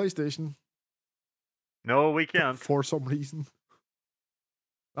on a PlayStation. No, we can't. For some reason.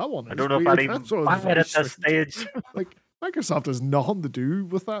 That one is I don't know weird. if I'd even buy it at this stage. Like, Microsoft has nothing to do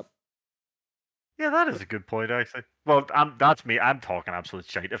with that. Yeah, that is a good point, actually. Well, that's me. I'm talking absolute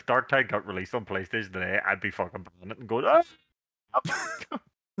shit. If Dark Tide got released on PlayStation today, I'd be fucking buying it and going,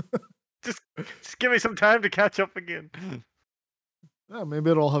 just give me some time to catch up again. Yeah, maybe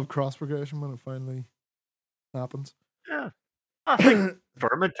it'll have cross progression when it finally happens. Yeah, I think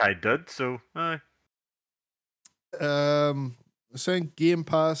Vermintide did. So, saying Game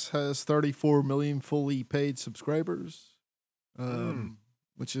Pass has 34 million fully paid subscribers,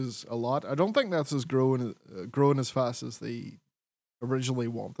 which is a lot. I don't think that's as growing as fast as they originally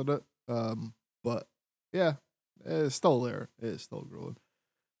wanted it. But yeah, it's still there. It's still growing.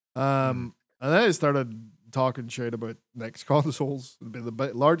 And then I started talking shit about next consoles. It'd be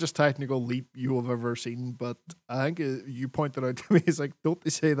the largest technical leap you have ever seen. But I think you pointed out to me, it's like, don't they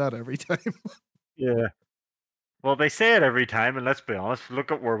say that every time? Yeah. Well, they say it every time, and let's be honest.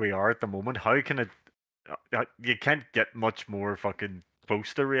 Look at where we are at the moment. How can it? You can't get much more fucking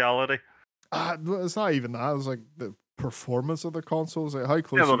close to reality. It's not even that. It's like the performance of the consoles. Like how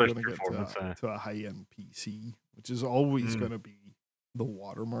close are you going to get to a high-end PC, which is always going to be the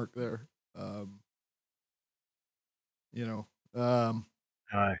watermark there. The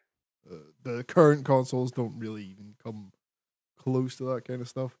current consoles don't really even come close to that kind of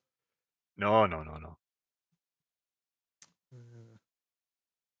stuff. No.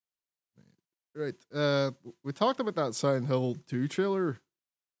 Right. We talked about that Silent Hill 2 trailer.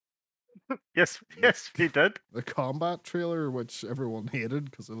 Yes, we did. The combat trailer, which everyone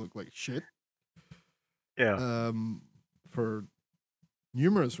hated because it looked like shit. Yeah. For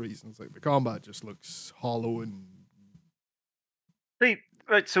numerous reasons, like the combat just looks hollow and. See,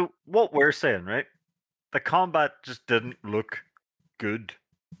 right. So what we're saying, right? The combat just didn't look good.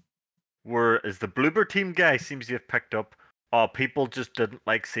 Whereas the Bloober team guy seems to have picked up, people just didn't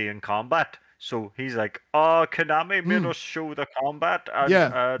like seeing combat. So he's like, Konami made us show the combat, and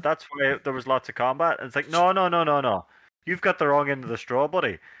that's why there was lots of combat. And it's like, no. You've got the wrong end of the straw,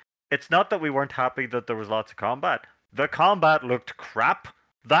 buddy. It's not that we weren't happy that there was lots of combat. The combat looked crap.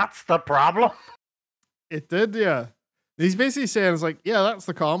 That's the problem. It did, yeah. He's basically saying, it's like, yeah, that's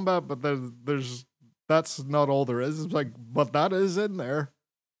the combat, but that's not all there is. It's like, but that is in there.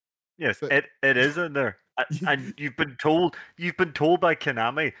 Yes, it is in there. And you've been told by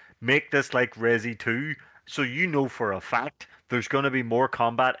Konami, make this like Resi 2, so you know for a fact there's going to be more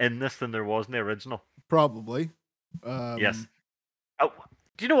combat in this than there was in the original. Probably. Yes. Do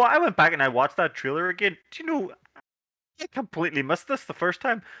you know what? I went back and I watched that trailer again. Do you know, I completely missed this the first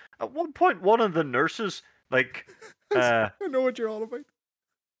time. At one point, one of the nurses, like... I know what you're all about.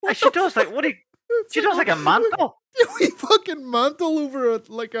 She does, like, what do you... She does like a mantle. We fucking mantle over a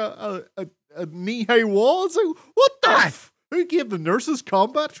knee-high wall. It's like, what the who gave the nurses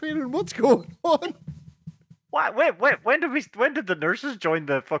combat training? What's going on? What? Wait. When did the nurses join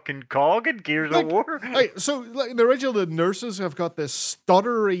the fucking cog in Gears of War? So, like in the original, the nurses have got this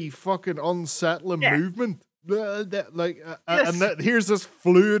stuttery, fucking unsettling movement. Here's this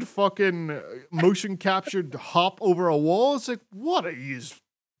fluid fucking motion captured hop over a wall. It's like, what are you?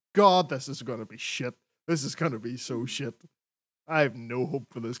 God, this is gonna be shit. This is gonna be so shit. I have no hope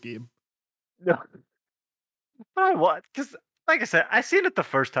for this game. No. I what? Because, like I said, I seen it the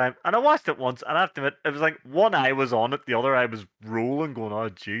first time, and I watched it once, and I have to admit, it was like one eye was on it, the other eye was rolling, going, "Oh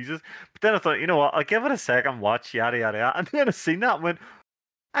Jesus!" But then I thought, you know what? I'll give it a second watch, yada yada yada. And then I seen that and went,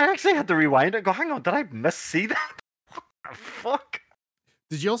 I actually had to rewind it and go, "Hang on, did I see that? What the fuck?"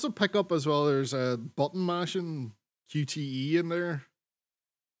 Did you also pick up as well? There's a button mashing QTE in there.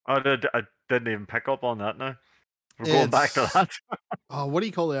 I didn't even pick up on that now. We're going back to that. What do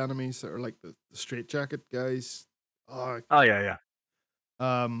you call the enemies that are like the straitjacket guys? Oh yeah.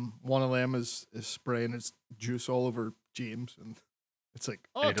 One of them is spraying his juice all over James, and it's like,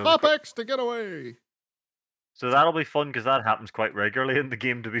 He does top X to get away. So that'll be fun because that happens quite regularly in the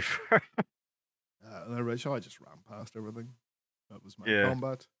game, to be fair. In the original, I just ran past everything. That was my Yeah.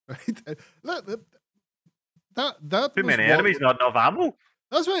 combat. that Too was many enemies, not enough ammo.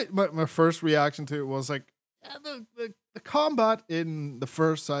 That's my first reaction to it was like, yeah, the combat in the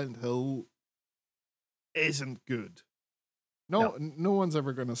first Silent Hill isn't good. No one's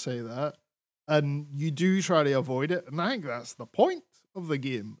ever going to say that. And you do try to avoid it. And I think that's the point of the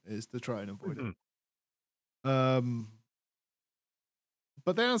game, is to try and avoid it.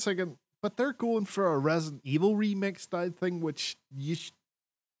 But then I was thinking, but they're going for a Resident Evil remake style thing, which we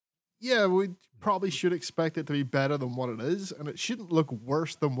probably should expect it to be better than what it is. And it shouldn't look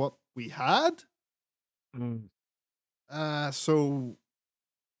worse than what we had. So,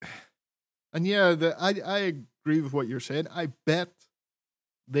 and yeah, I agree with what you're saying. I bet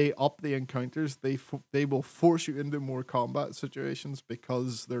they up the encounters. They will force you into more combat situations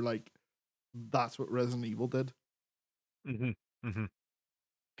because they're like, that's what Resident Evil did.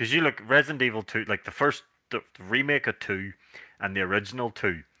 Because you look, Resident Evil 2, like the remake of 2 and the original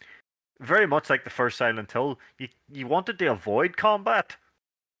 2, very much like the first Silent Hill, you wanted to avoid combat.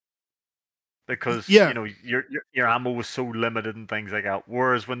 Because you know your ammo was so limited and things like that.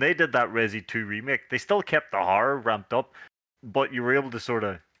 Whereas when they did that Resi 2 remake, they still kept the horror ramped up, but you were able to sort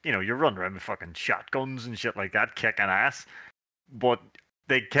of, you run around with fucking shotguns and shit like that, kicking ass. But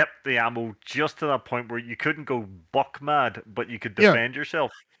they kept the ammo just to that point where you couldn't go buck mad, but you could defend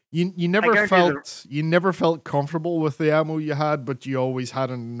yourself. You never felt comfortable with the ammo you had, but you always had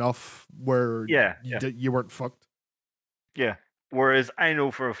enough where you weren't fucked. Yeah. Whereas I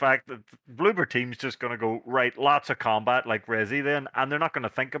know for a fact that the Bloober team's just going to go, right, lots of combat like Resi then, and they're not going to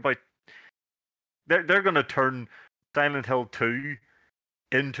think about... They're going to turn Silent Hill 2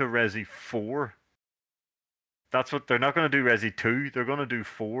 into Resi 4. That's what... They're not going to do Resi 2, they're going to do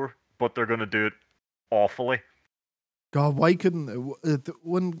 4, but they're going to do it awfully. God, why couldn't...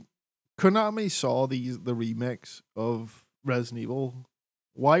 When Konami saw the remakes of Resident Evil...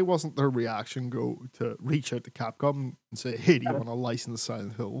 Why wasn't their reaction go to reach out to Capcom and say, "Hey, do you want to license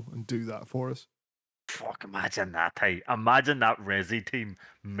Silent Hill and do that for us?" Fuck, imagine that, hey. Imagine that Resi team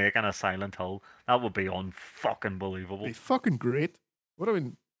making a Silent Hill. That would be unfucking believable. It'd be fucking great. Would have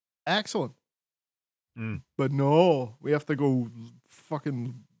been excellent. But no, we have to go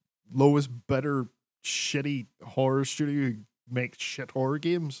fucking lowest bidder shitty horror studio who makes shit horror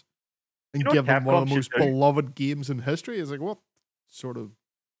games and give them one of the most beloved games in history. It's like, what sort of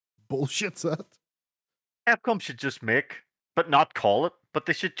bullshit's that? Capcom should just make, but not call it, but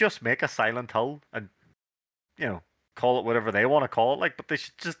they should just make a Silent Hill and, call it whatever they want to call it. Like, but they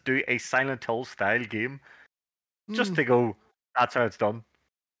should just do a Silent Hill style game just to go, that's how it's done.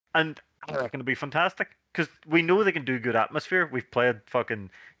 And I reckon it'd be fantastic because we know they can do good atmosphere. We've played fucking,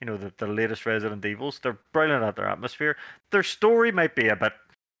 the latest Resident Evils. They're brilliant at their atmosphere. Their story might be a bit,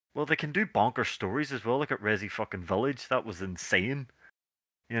 well, they can do bonker stories as well. Look at Resi fucking Village. That was insane.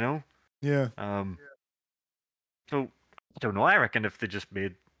 Yeah. So I don't know. I reckon if they just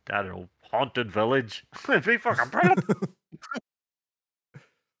made, I don't know, Haunted Village, it'd be fucking brilliant.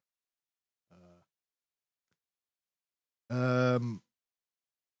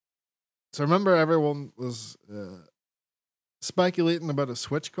 So remember, everyone was speculating about a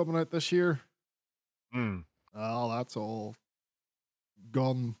Switch coming out this year. Oh, that's all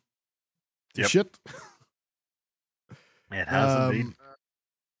gone to shit. It has indeed.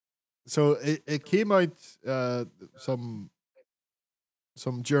 So it came out, some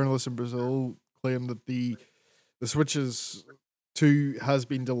journalists in Brazil claimed that the Switch's 2 has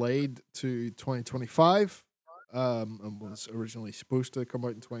been delayed to 2025, and was originally supposed to come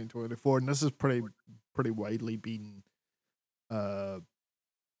out in 2024. And this is pretty widely been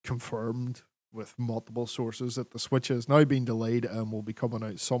confirmed with multiple sources that the Switch has now been delayed and will be coming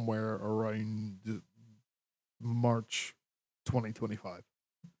out somewhere around March 2025.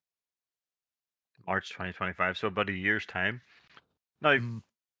 March 2025, so about a year's time. Now,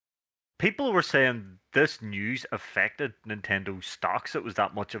 people were saying this news affected Nintendo stocks. It was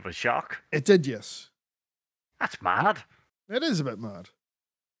that much of a shock. It did, yes. That's mad. It is a bit mad.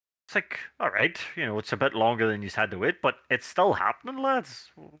 It's like, all right, it's a bit longer than you had to wait, but it's still happening,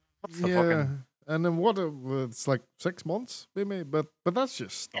 lads. What's the fucking... And then it's like 6 months, maybe, but that's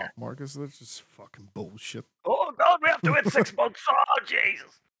just stock markets. That's just fucking bullshit. Oh God, we have to wait 6 months. Oh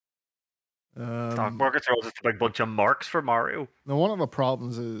Jesus. Stock markets are all just a big bunch of marks for Mario. Now, one of the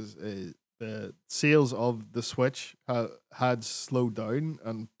problems is the sales of the Switch had slowed down,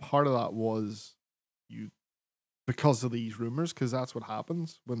 and part of that was because of these rumors, because that's what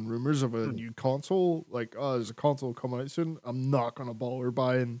happens when rumors of a new console, like, oh, there's a console coming out soon, I'm not going to bother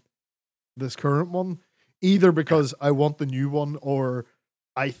buying this current one, either because I want the new one or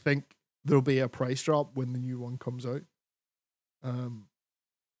I think there'll be a price drop when the new one comes out.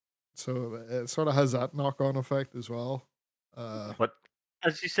 So it sort of has that knock-on effect as well. But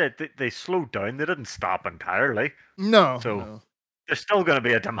as you said, they slowed down. They didn't stop entirely. No. There's still going to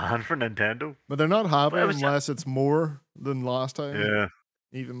be a demand for Nintendo. But they're not happy unless it's more than last time. Yeah.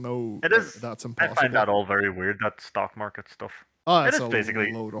 Even though that's impossible. I find that all very weird, that stock market stuff. Oh, it's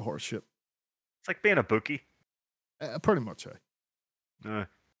basically a load of horse shit. It's like being a bookie. Pretty much,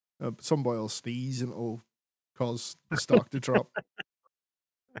 some boy will sneeze and it'll cause the stock to drop.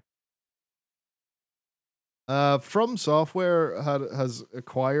 From Software has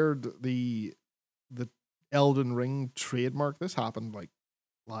acquired the Elden Ring trademark. This happened like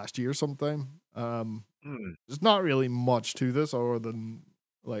last year sometime. There's not really much to this other than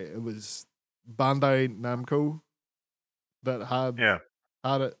like it was Bandai Namco that had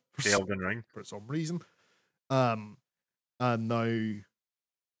it for the Elden Ring for some reason. And now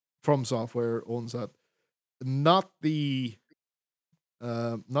From Software owns that. Not the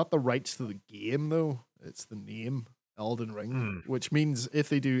rights to the game though. It's the name Elden Ring, which means if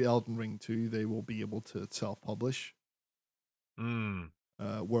they do Elden Ring 2, they will be able to self-publish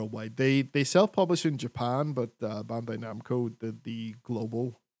worldwide. They self-publish in Japan, but Bandai Namco did the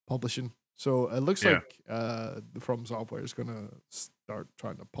global publishing. So it looks like From Software is going to start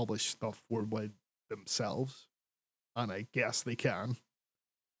trying to publish stuff worldwide themselves, and I guess they can.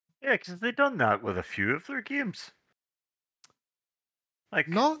 Yeah, because they've done that with a few of their games. Like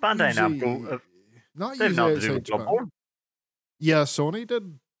not Bandai usually, Namco. Not they've usually not to do with Bloodborne. Yeah, Sony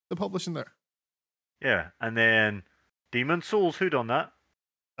did the publishing there. Yeah, and then Demon Souls, who done that?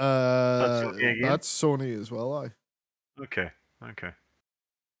 That's Sony as well. Okay.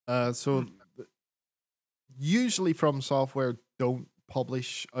 So usually From Software don't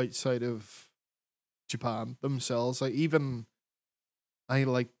publish outside of Japan themselves. Like even I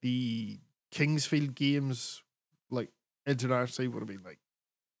like the Kingsfield games, like internationally would have been like,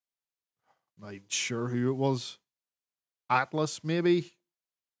 I'm not even sure who it was. Atlas, maybe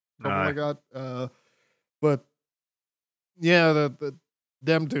something like that. But yeah,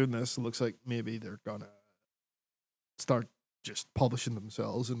 them doing this looks like maybe they're gonna start just publishing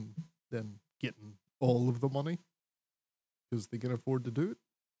themselves and then getting all of the money because they can afford to do it.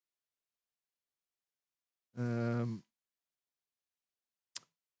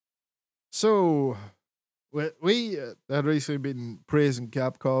 So we had recently been praising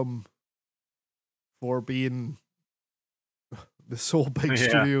Capcom for being the sole big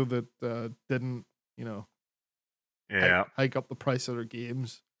studio that didn't, hike up the price of their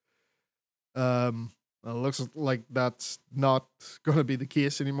games. It looks like that's not going to be the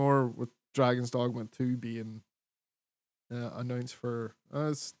case anymore with Dragon's Dogma 2 being announced for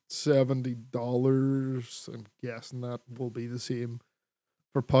 $70. I'm guessing that will be the same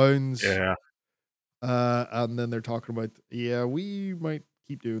for pounds. Yeah. And then they're talking about, we might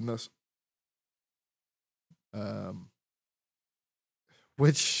keep doing this.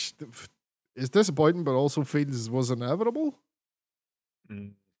 Which is disappointing, but also feels was inevitable.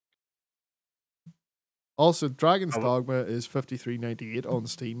 Also, Dragon's Dogma is $53.98 on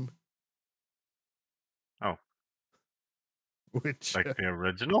Steam. Oh. Which like the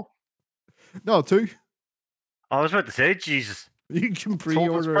original? No, 2. I was about to say, Jesus. You can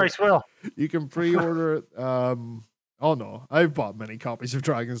pre-order price well. You can pre-order it. Oh no, I've bought many copies of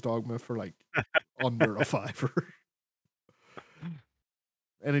Dragon's Dogma for like under a $5.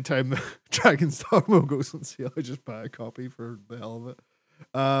 anytime Dragon's Dogma goes on sale, I just buy a copy for the hell of it.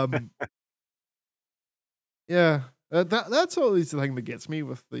 Yeah, that's always the thing that gets me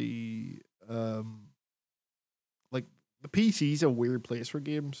with the like the PC's a weird place for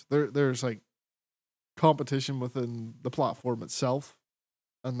games. There's like competition within the platform itself,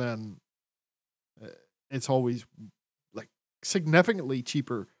 and then it's always like significantly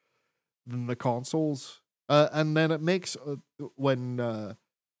cheaper than the consoles. And then it makes when the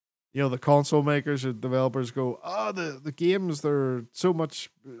console makers or developers go, the games they're so much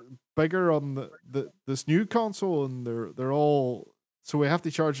bigger on this new console, and they're all, so we have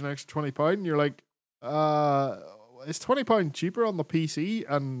to charge an extra £20. And you're like, it's £20 cheaper on the PC,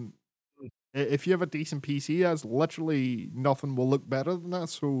 and if you have a decent PC, that's literally nothing will look better than that.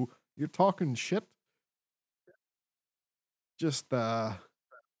 So you're talking shit. Just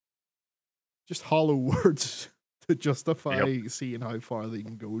hollow words to justify Yep, seeing how far they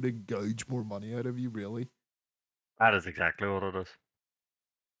can go to gouge more money out of you, really. that is exactly what it is.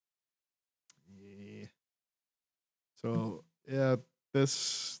 Yeah. So, yeah,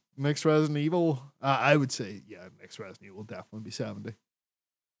 this next Resident Evil, I would say, yeah, next Resident Evil will definitely be 70.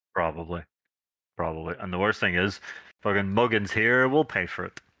 Probably. And the worst thing is, fucking Muggins here will pay for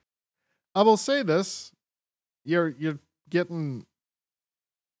it. I will say this, you're getting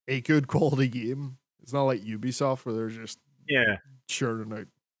a good quality game. It's not like Ubisoft where they're just Yeah, churning out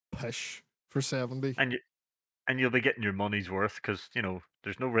pish for 70. and you'll be getting your money's worth because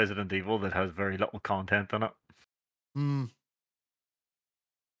there's no Resident Evil that has very little content in it. Hmm.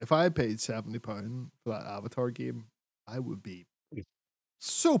 If I paid £70 for that Avatar game, I would be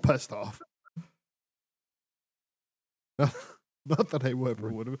so pissed off. Not that I ever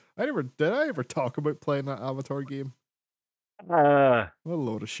would have. Did I ever talk about playing that Avatar game? What a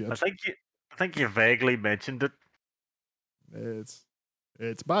load of shit. I think you vaguely mentioned it. It's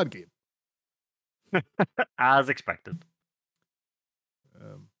a bad game. As expected.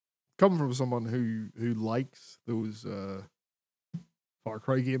 Coming from someone who likes those Far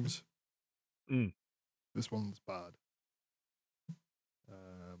Cry games, this one's bad.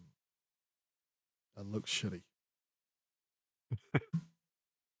 And looks shitty.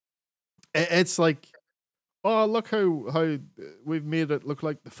 It's like, oh, look how we've made it look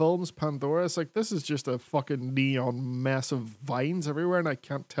like the film's Pandora. It's like, this is just a fucking neon mess of vines everywhere, and I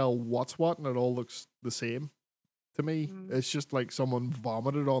can't tell what's what, and it all looks the same to me. It's just like someone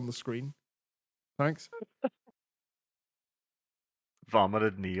vomited on the screen. Thanks.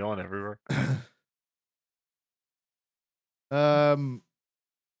 Vomited neon everywhere.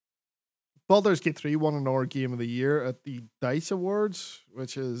 Baldur's Gate 3 won an Game of the Year at the DICE Awards,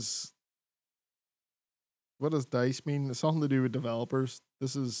 which is, what does DICE mean? It's something to do with developers.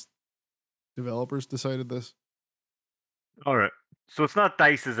 Developers decided this. All right. So it's not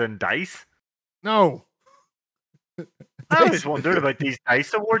DICE as in dice? No. I always wondered about these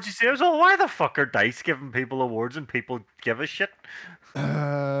DICE awards. You see, I was like, why the fuck are DICE giving people awards and people give a shit?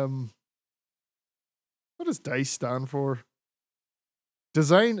 What does DICE stand for?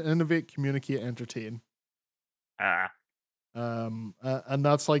 Design, Innovate, Communicate, Entertain. And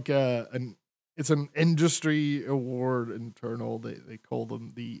that's like it's an industry award internal. They call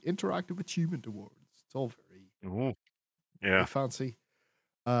them the Interactive Achievement Awards. It's all very fancy.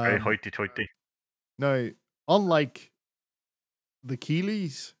 Very hoity-toity. Now, unlike the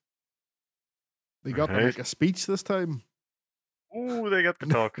Keeleys, they got to make a speech this time. Ooh, they got to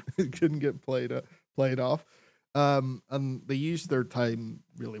talk. It couldn't get played off. And they used their time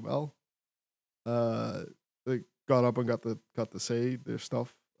really well. They got up and got to say their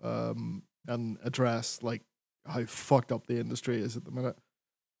stuff. And address like how fucked up the industry is at the minute.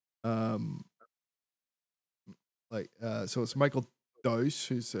 So it's Michael Dowse,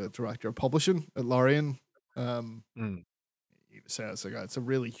 who's a director of publishing at Larian. He says it's a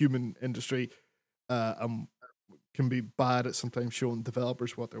really human industry, and can be bad at sometimes showing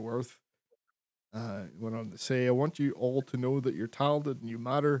developers what they're worth. Went on to say, I want you all to know that you're talented and you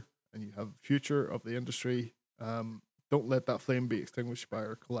matter and you have a future of the industry. Don't let that flame be extinguished by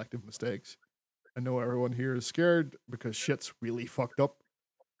our collective mistakes. I know everyone here is scared because shit's really fucked up.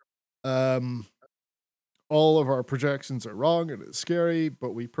 All of our projections are wrong and it's scary,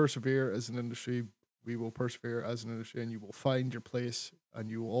 but we persevere as an industry. We will persevere as an industry, and you will find your place, and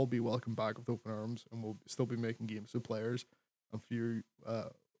you will all be welcomed back with open arms, and we'll still be making games for players and for you,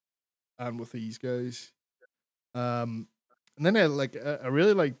 and with these guys. And then I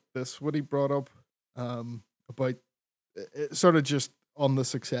really like this, what he brought up about it, sort of just on the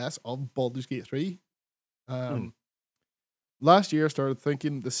success of Baldur's Gate 3. Last year, I started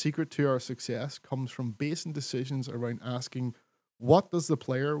thinking the secret to our success comes from basing decisions around asking, what does the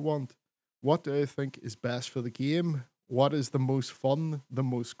player want? What do I think is best for the game? What is the most fun, the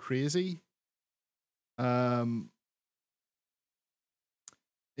most crazy?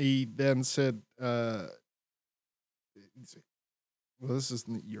 He then said, well, this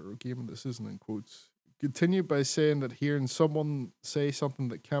isn't Eurogame, this isn't in quotes. Continued by saying that hearing someone say something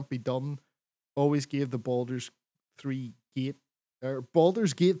that can't be done always gave the Baldur's Gate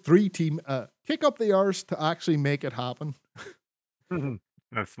 3 team a kick up the arse to actually make it happen.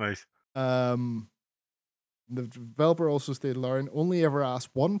 That's nice. The developer also stated, Lauren only ever asked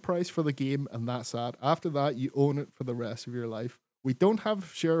one price for the game, and that's that. After that, you own it for the rest of your life. We don't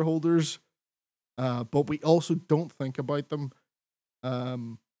have shareholders, but we also don't think about them,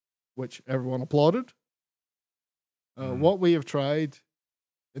 which everyone applauded. What we have tried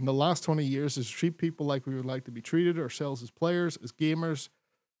in the last 20 years is treat people like we would like to be treated, ourselves as players, as gamers.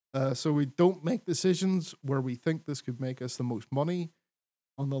 So we don't make decisions where we think this could make us the most money.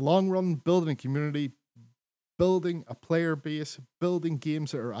 On the long run, building a community, building a player base, building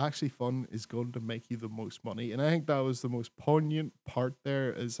games that are actually fun is going to make you the most money. And I think that was the most poignant part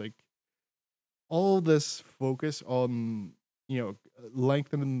there, is like all this focus on,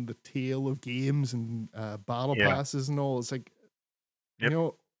 lengthening the tail of games and battle passes and all. It's like,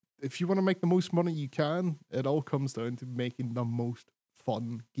 if you want to make the most money you can, it all comes down to making the most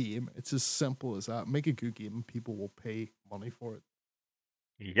fun game. It's as simple as that. Make a good game and people will pay money for it.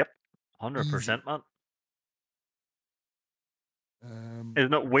 Yep. 100%, man. Um,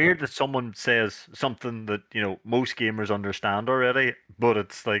 Isn't it weird that someone says something that, most gamers understand already, but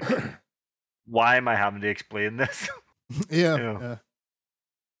it's like, why am I having to explain this? Yeah.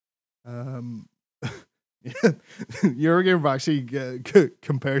 Eurogame actually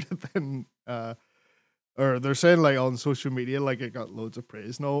compared it then, or they're saying like on social media, like it got loads of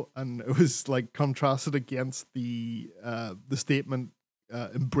praise now, and it was like contrasted against the statement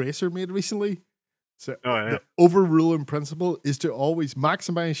Embracer made recently. So the overruling principle is to always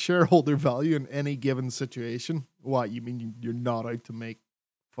maximize shareholder value in any given situation. What, you mean you're not out to make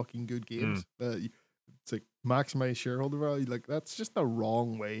fucking good games? It's like maximize shareholder value. Like, that's just the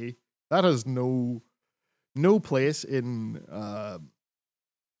wrong way. That has no place in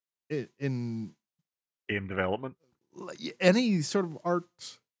game development, any sort of art,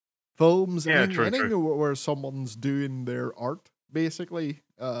 films, true. Where someone's doing their art, basically.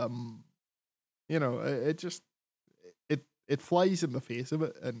 It just it flies in the face of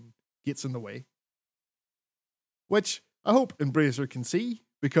it and gets in the way, which I hope Embracer can see,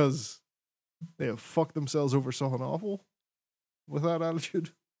 because they have fucked themselves over something awful with that attitude.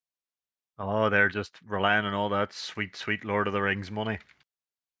 Oh, they're just relying on all that sweet, sweet Lord of the Rings money.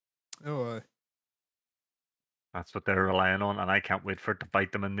 Oh, that's what they're relying on, and I can't wait for it to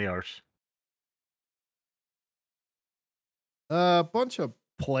bite them in the arse. A bunch of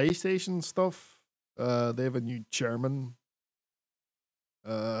PlayStation stuff. They have a new chairman.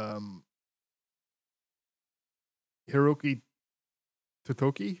 Hiroki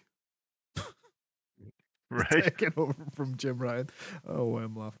Totoki. Right. Taken over from Jim Ryan. Oh,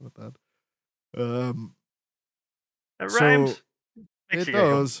 I'm laughing at that. It rhymes. It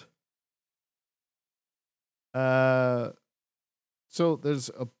does. So there's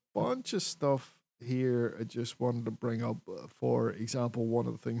a bunch of stuff here I just wanted to bring up. For example, one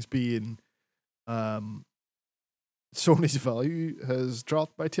of the things being Sony's value has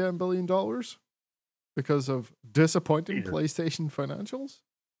dropped by $10 billion because of disappointing PlayStation financials.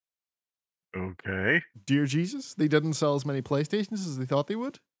 Okay. Dear Jesus, they didn't sell as many PlayStations as they thought they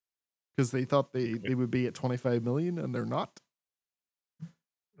would, because they thought they would be at 25 million, and they're not.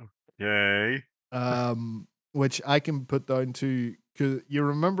 Okay. Which I can put down to, because you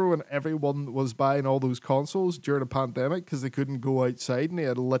remember when everyone was buying all those consoles during a pandemic because they couldn't go outside and they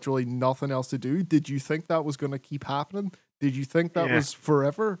had literally nothing else to do? Did you think that was going to keep happening? Did you think that was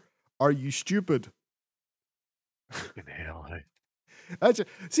forever? Are you stupid? Hell, hey.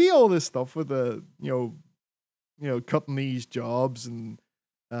 See all this stuff with the cutting these jobs and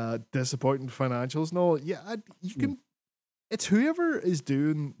disappointing financials and all. Yeah, you can. It's whoever is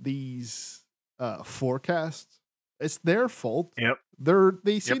doing these forecasts. It's their fault. Yep.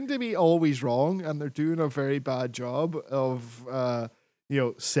 They seem to be always wrong, and they're doing a very bad job of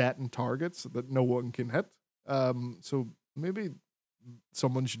setting targets that no one can hit. So maybe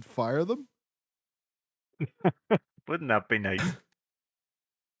someone should fire them. Wouldn't that be nice?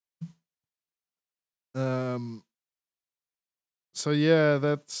 So yeah,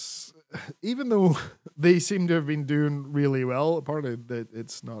 that's, even though they seem to have been doing really well, apparently that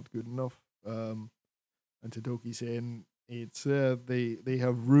it's not good enough. And Totoki saying it's they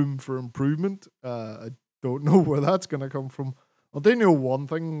have room for improvement. I don't know where that's gonna come from. Well, they know one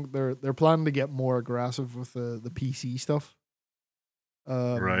thing. They're planning to get more aggressive with the PC stuff.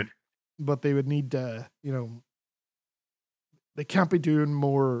 Right. But they would need to, they can't be doing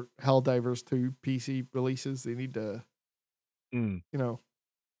more Helldivers 2 PC releases. They need to, Mm.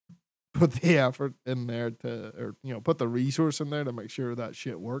 put the effort in there put the resource in there to make sure that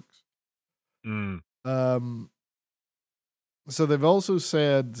shit works. Mm. So they've also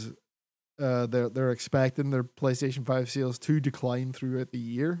said they're expecting their PlayStation 5 sales to decline throughout the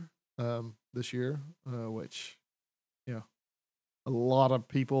year, this year, which, a lot of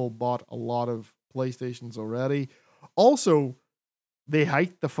people bought a lot of PlayStations already. Also, they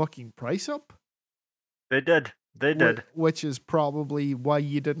hiked the fucking price up. They did. They did. Which is probably why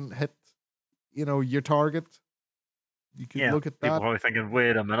you didn't hit, your target. You could look at People that. probably thinking,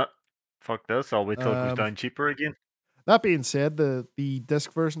 wait a minute, fuck this, I'll wait till it goes down cheaper again. That being said, the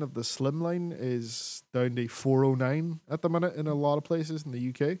disc version of the Slimline is down to $409 at the minute in a lot of places in the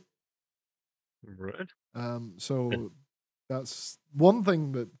UK. Right. So that's one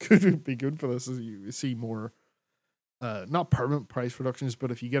thing that could be good for this is you see more, not permanent price reductions,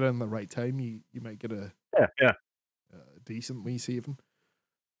 but if you get it in the right time, you might get a decent wee saving.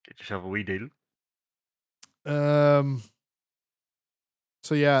 Get yourself a wee deal.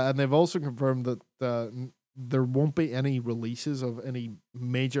 So yeah, and they've also confirmed that there won't be any releases of any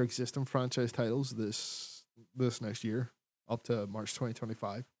major existing franchise titles this next year up to March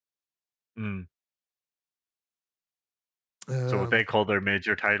 2025. So what they call their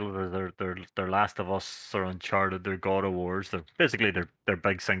major titles are their Last of Us, their Uncharted, their God of Wars. They're basically their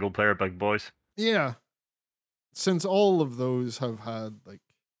big single player big boys. Yeah, since all of those have had like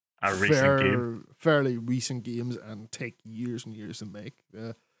a recent game, fairly recent games and take years and years to make.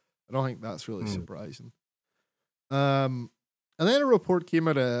 I don't think that's really surprising. And then a report came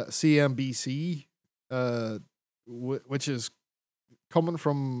out of CNBC, which is coming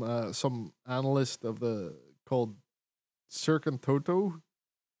from some analyst called Serkan Toto.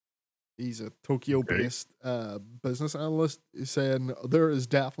 He's a Tokyo-based business analyst. He's saying there is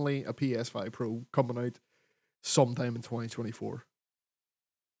definitely a PS5 Pro coming out sometime in 2024.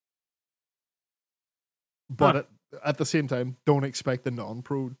 But at the same time, don't expect the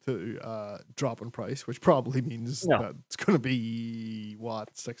non-Pro to drop in price, which probably means that it's going to be,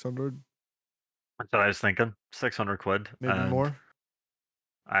 600? That's what I was thinking. 600 quid. Maybe more.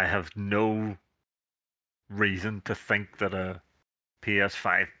 I have no reason to think that a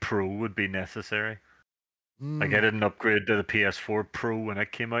PS5 Pro would be necessary. Like, I didn't upgrade to the PS4 Pro when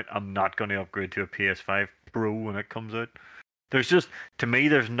it came out. I'm not going to upgrade to a PS5 Pro when it comes out. There's just, to me,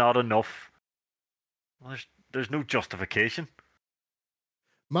 there's not enough. There's no justification.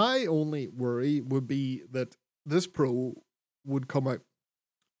 My only worry would be that this Pro would come out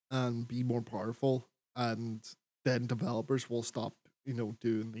and be more powerful, and then developers will stop,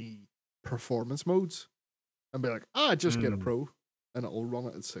 doing the performance modes and be like, just get a Pro and it'll run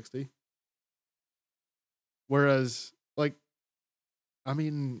it at 60. Whereas,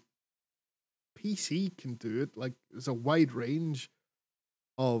 PC can do it. Like, there's a wide range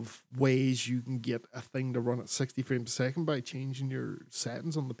of ways you can get a thing to run at 60 frames a second by changing your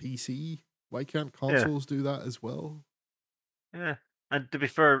settings on the PC. Why can't consoles do that as well? Yeah. And to be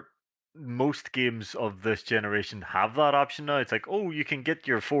fair, most games of this generation have that option now. It's like, you can get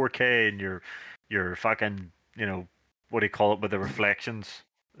your 4K and your fucking, what do you call it, with the reflections,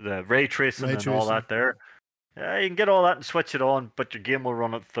 the ray tracing and all that there. Yeah, you can get all that and switch it on, but your game will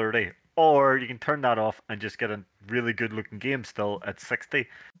run at 30. Or you can turn that off and just get a really good looking game still at 60.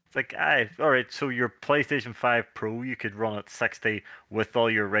 It's like, alright, so your PlayStation 5 Pro, you could run at 60 with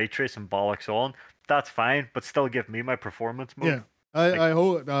all your ray tracing bollocks on. That's fine, but still give me my performance mode. Yeah, I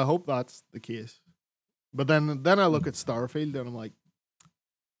hope that's the case. But then I look at Starfield and I'm like,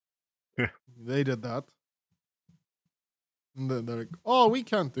 they did that. And then they're like, we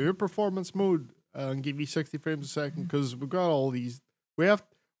can't do a performance mode and give you 60 frames a second because we've got all these. We have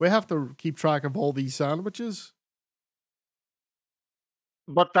to keep track of all these sandwiches.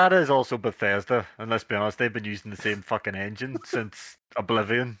 But that is also Bethesda, and let's be honest, they've been using the same fucking engine since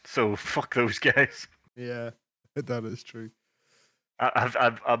Oblivion, so fuck those guys. Yeah, that is true.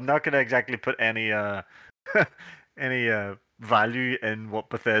 I'm not going to exactly put any any value in what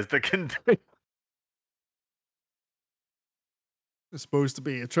Bethesda can do. It's supposed to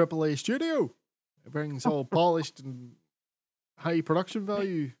be a AAA studio. Everything's all polished and high production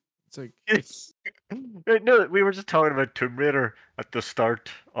value. It's like no, we were just talking about Tomb Raider at the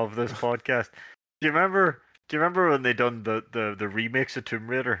start of this podcast. Do you remember when they done the remakes of Tomb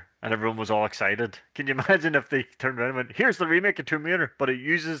Raider and everyone was all excited? Can you imagine if they turned around and went, "Here's the remake of Tomb Raider, but it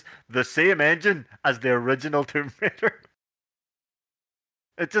uses the same engine as the original Tomb Raider"?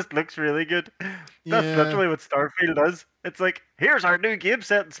 It just looks really good. That's Yeah. literally what Starfield does. It's like, here's our new game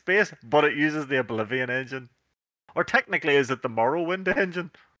set in space, but it uses the Oblivion engine. Or technically, is it the Morrowind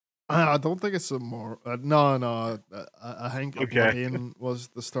engine? I don't think it's a more. No. I think Okay, Oblivion was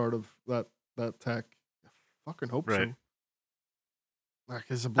the start of that tech. I fucking hope right. so.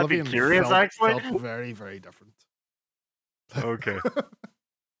 Because I'd be Oblivion curious, felt actually. very very different. Okay.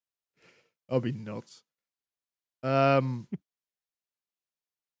 That'll be nuts. Um,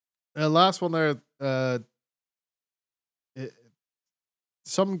 last one there. It,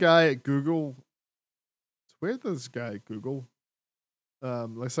 some guy at Google. It's weird that this guy at Google.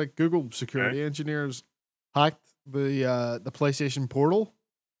 Looks like Google Okay. security engineers hacked the PlayStation Portal.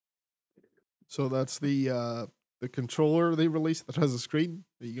 So that's the controller they released that has a screen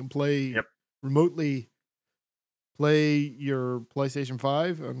that you can play Yep. remotely. Play your PlayStation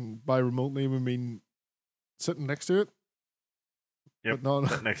 5, and by remotely we mean sitting next to it. Yep. But no.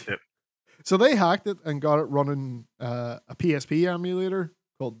 That next step. So they hacked it and got it running a PSP emulator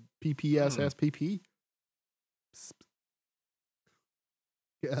called PPSSPP.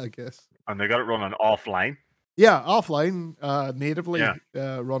 Yeah, I guess. And they got it running offline. Yeah, offline, natively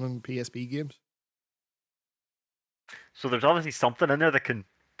Yeah. running PSP games. So there's obviously something in there that can.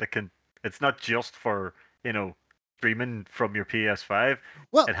 It's not just for streaming from your PS5.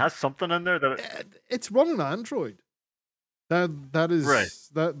 Well, It has something in there that. it's running Android. That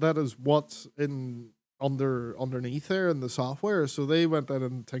Right. is what's underneath there in the software. So they went in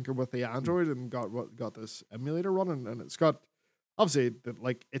and tinkered with the Android and got this emulator running, and it's got obviously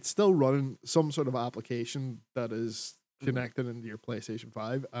like it's still running some sort of application that is connected into your PlayStation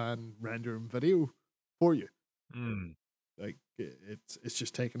 5 and rendering video for you. Mm. Like it's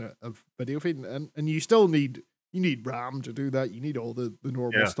just taking a video feed, and you need RAM to do that. You need all the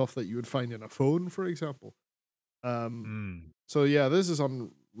normal Yeah. stuff that you would find in a phone, for example. Mm. So yeah, this is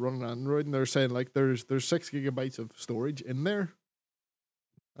on running Android, and they're saying like there's 6 gigabytes of storage in there.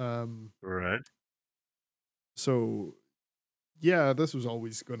 Right. So yeah, this was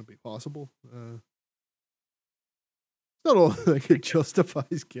always going to be possible. Not all like it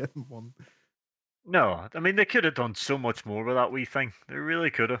justifies getting one. No, I mean they could have done so much more with that wee thing. They really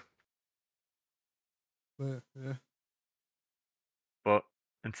could have. Yeah. But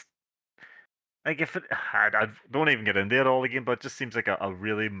it's like if it had, I don't even get into it all again. But it just seems like a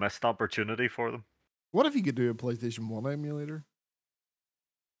really missed opportunity for them. What if you could do a PlayStation 1 emulator?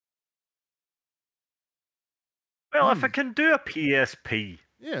 Well, if it can do a PSP,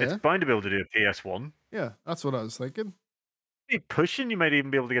 it's Yeah. bound to be able to do a PS1. Yeah, that's what I was thinking. Be pushing, you might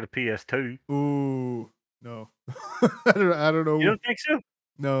even be able to get a PS2. Ooh, no. I don't You know. don't think so?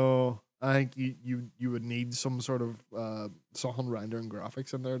 No. I think you would need some sort of something rendering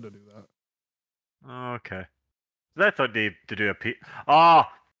graphics in there to do that. Okay. I thought they to do a P. Oh,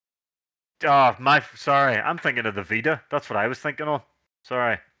 sorry. I'm thinking of the Vita. That's what I was thinking of.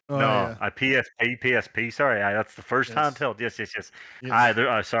 Sorry. Oh No, yeah. a PSP. Sorry, that's the first Yes. handheld. Yes. Yes.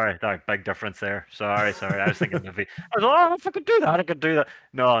 Sorry, big difference there. Sorry. I was thinking of the Vita. I was like, oh, if I could do that, I could do that.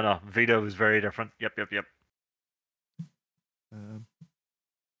 No, Vita was very different. Yep. Um,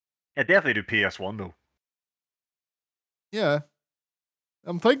 Yeah, definitely do PS1 though. yeah.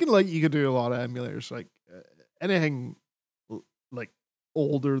 I'm thinking like you could do a lot of emulators, like anything like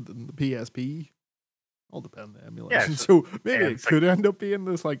older than the PSP. All depend on the emulation. So maybe it could end up being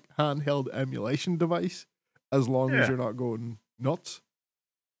this like handheld emulation device, as long as you're not going nuts.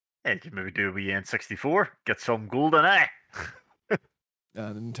 Yeah, you could maybe do a wee N64, get some golden eye.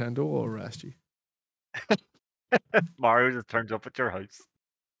 Nintendo will arrest you. Mario just turns up at your house.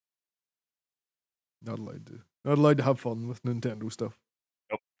 Not allowed to have fun with Nintendo stuff.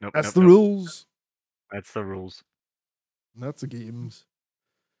 Nope. That's the rules. That's the rules. That's the games.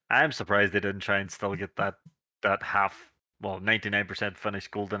 I'm surprised they didn't try and still get that 99% finished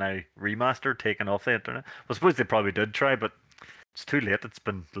GoldenEye remaster taken off the internet. Well, I suppose they probably did try, but it's too late. It's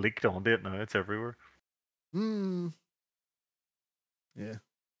been leaked onto it now. It's everywhere. Yeah.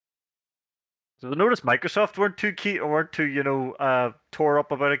 So I noticed Microsoft weren't too key or weren't too, tore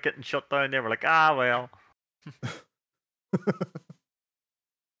up about it getting shut down. They were like, well.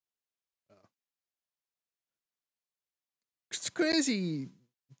 It's crazy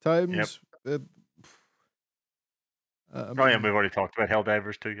times. Yep. And we've already talked about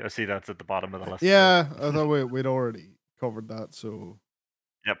Helldivers too. I see that's at the bottom of the list. Yeah, so. I thought we'd already covered that. So.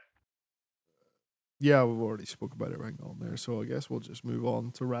 Yep. Yeah, we've already spoke about it right on there. So I guess we'll just move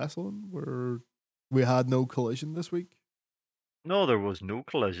on to wrestling, where we had no collision this week. No, there was no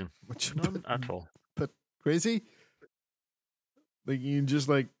collision. None at all. But crazy. Like you can just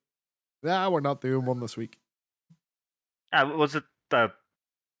we're not doing one this week. Was it the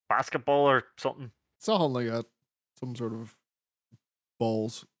basketball or something. Something like that. Some sort of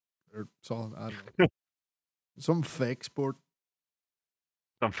balls or something. I don't know. Some fake sport.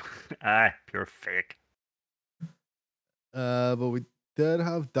 Some, pure fake. But we did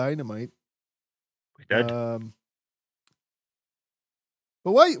have Dynamite. We did.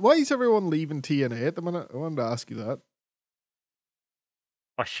 But why is everyone leaving TNA at the minute? I wanted to ask you that.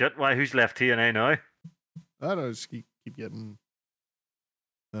 Oh shit! Why? Who's left TNA now? I don't know, just keep getting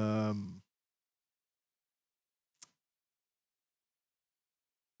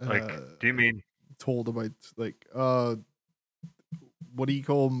Like, do you mean told about like what do you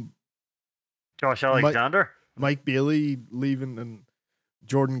call him? Josh Alexander? Mike Bailey leaving and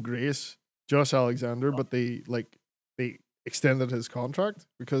Jordan Grace, Josh Alexander, but they extended his contract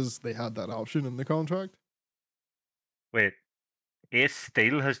because they had that option in the contract. Wait, Ace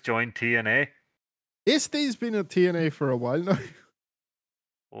Steel has joined TNA. Ace Steel's been at TNA for a while now.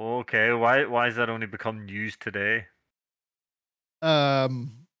 Okay, why has that only become news today? No,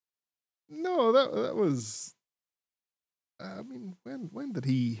 that was. I mean, when did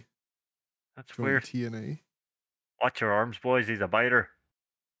he? That's join weird. TNA? Watch your arms, boys. He's a biter.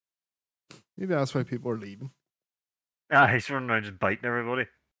 Maybe that's why people are leaving. He's running around just biting everybody.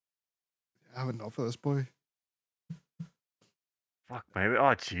 I have enough of this boy. Fuck, maybe.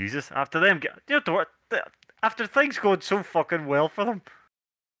 Oh Jesus! After them, after things going so fucking well for them.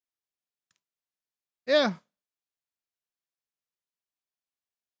 Yeah.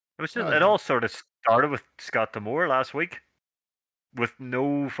 It was just, it all sort of started with Scott D'Amore last week, with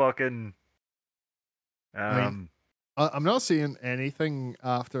no fucking. I'm not seeing anything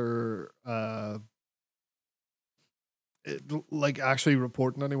after like actually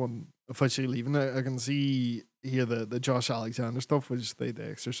reporting anyone officially leaving. I can see here the Josh Alexander stuff, which they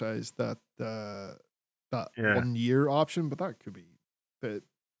exercised that 1 year option, but that could be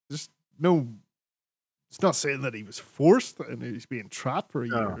just no. It's not saying that he was forced and he's being trapped for a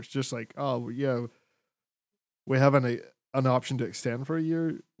year. It's just like, oh yeah, we have an option to extend for a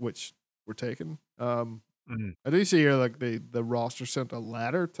year, which we're taking. I do see here like the roster sent a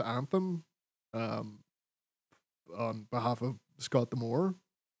letter to Anthem on behalf of Scott D'Amore.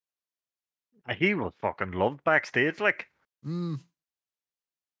 He was fucking loved backstage, like. Because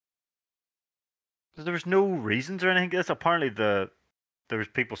there was no reasons or anything. This apparently there was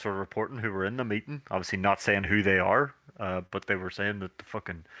people sort of reporting who were in the meeting, obviously not saying who they are, but they were saying that the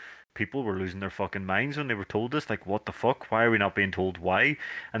fucking people were losing their fucking minds when they were told this. Like, what the fuck? Why are we not being told why?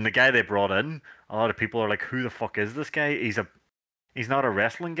 And the guy they brought in, a lot of people are like, who the fuck is this guy? He's not a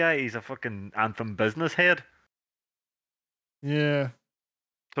wrestling guy. He's a fucking Anthem business head. Yeah.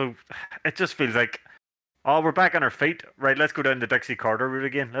 So it just feels like, oh, we're back on our feet. Right, let's go down the Dixie Carter route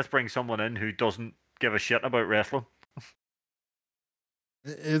again. Let's bring someone in who doesn't give a shit about wrestling.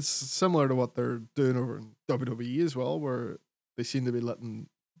 It's similar to what they're doing over in WWE as well, where they seem to be letting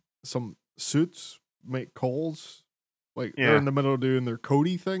some suits make calls. Like they're in the middle of doing their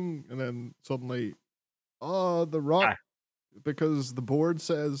Cody thing, and then suddenly, The Rock, because the board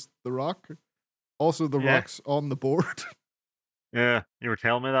says The Rock. Also, The Rock's on the board. Yeah, you were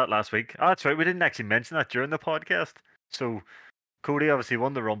telling me that last week. Oh, that's right. We didn't actually mention that during the podcast. So, Cody obviously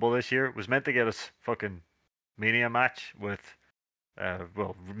won the Rumble this year. Was meant to get us fucking Mania match with,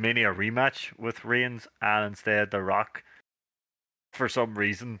 Mania rematch with Reigns, and instead The Rock, for some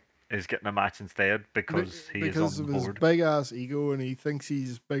reason, is getting a match instead because he is on the board. Because of his big ass ego, and he thinks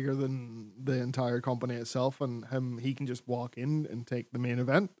he's bigger than the entire company itself, and he can just walk in and take the main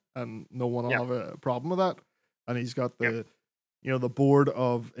event, and no one will have a problem with that. And he's got the the board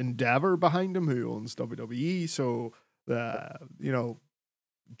of Endeavor behind him, who owns WWE. So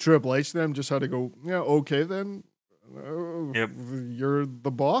Triple H them just had to go, okay then. You're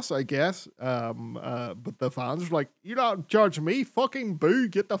the boss, I guess. But the fans were like, you're not judging me. Fucking boo.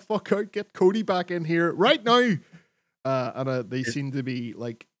 Get the fuck out. Get Cody back in here right now. And they seem to be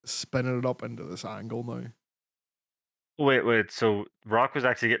like spinning it up into this angle now. Wait. So Rock was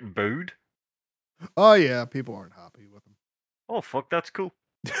actually getting booed? Oh, yeah. People aren't happy with him. Oh, fuck. That's cool.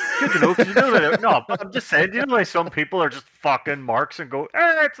 It's good to know, because no, but I'm just saying, why some people are just fucking marks and go,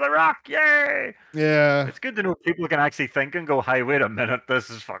 hey, it's The Rock, yay! Yeah. It's good to know people can actually think and go, hey, wait a minute,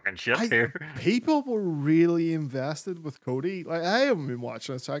 this is fucking shit here. People were really invested with Cody. Like, I haven't been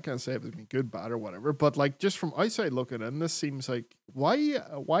watching it, so I can't say if it's been good, bad, or whatever, but like, just from outside looking in, this seems like, why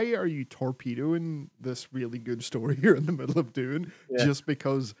are you torpedoing this really good story you're in the middle of doing just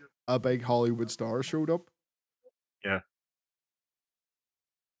because a big Hollywood star showed up? Yeah.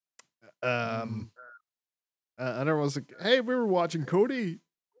 And everyone's like, hey, we were watching Cody.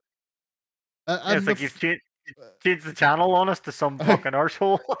 It's like change the channel on us to some fucking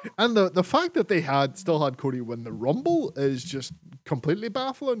arsehole. And the fact that they still had Cody win the Rumble is just completely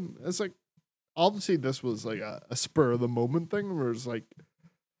baffling. It's like, obviously this was like a spur of the moment thing where it's like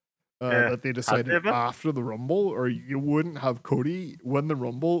that they decided after the Rumble, or you wouldn't have Cody win the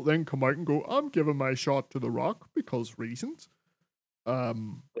Rumble, then come out and go, I'm giving my shot to The Rock because reasons.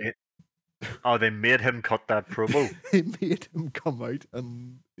 Oh, they made him cut that promo. They made him come out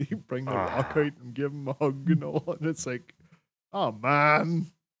and he bring The Rock out and give him a hug and all, and it's like, oh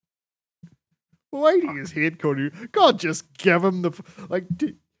man, why do you hate Cody? God, just give him the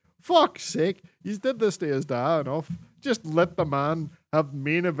fuck's sake. You did this to his dad enough. Just let the man have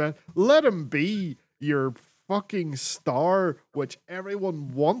main event. Let him be your fucking star, which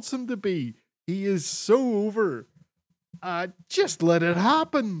everyone wants him to be. He is so over. Just let it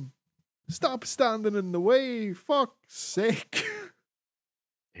happen. Stop standing in the way. Fuck's sake.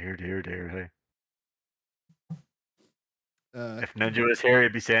 Dear, hey. If Ninja was here,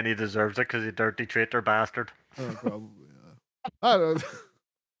 he'd be saying he deserves it because he's a dirty traitor bastard. Probably. I don't.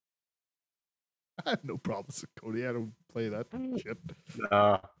 I have no problems with Cody. I don't play that shit.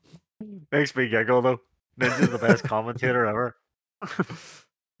 Makes me giggle though. Ninja's the best commentator ever.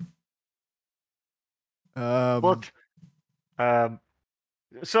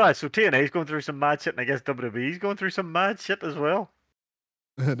 So TNA's going through some mad shit, and I guess WWE's going through some mad shit as well.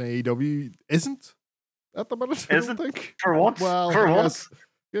 And AEW isn't at the minute. I don't think. For once. Well, for I once.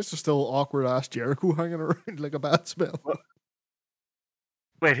 Guess there's still awkward ass Jericho hanging around like a bad smell.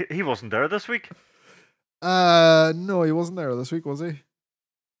 Wait, he wasn't there this week? No, he wasn't there this week, was he?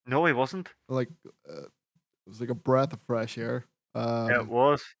 No, he wasn't. Like, it was like a breath of fresh air. It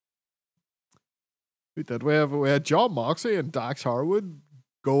was. Who did we have? We had John Moxley and Dax Harwood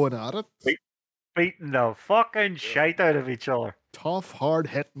going at it. Beating the fucking shite out of each other. Tough,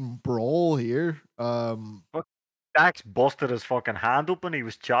 hard-hitting brawl here. Dax busted his fucking hand open. He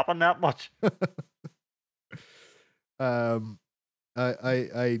was chopping that much.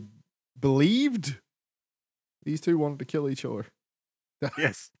 I believed these two wanted to kill each other.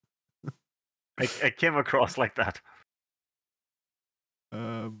 Yes. I came across like that.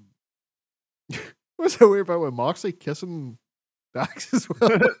 What's so weird about with Moxley kissing Dax as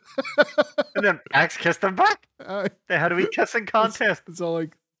well? And then Dax kissed him back. They had a wee kissing contest. It's all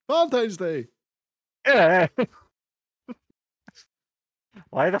like Valentine's Day. Yeah.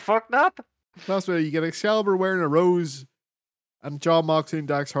 Why the fuck not? That's where you get Excalibur wearing a rose and John Moxley and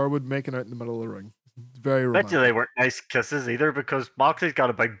Dax Harwood making out in the middle of the ring. It's very romantic. Bet you they weren't nice kisses either, because Moxley's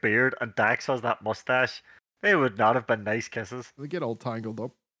got a big beard and Dax has that mustache. They would not have been nice kisses. They get all tangled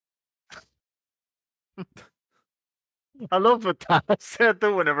up. I love what Dax said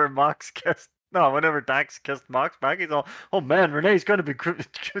though whenever Dax kissed Mox back. He's all, oh man, Renee's going to be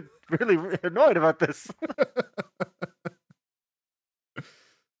really annoyed about this.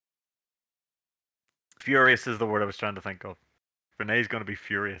 Furious is the word I was trying to think of. Renee's going to be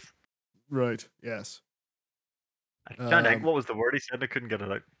furious. Right, yes. I'm trying to think what was the word he said. I couldn't get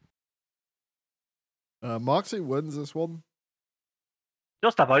it out. Moxley wins this one.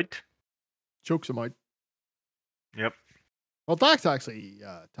 Just about. Chokes him out. Yep. Well, Dax actually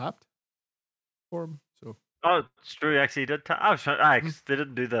tapped for him. So. Oh, it's true. Actually, he did tap. They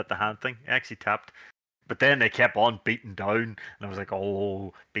didn't do the hand thing. He actually tapped. But then they kept on beating down, and I was like,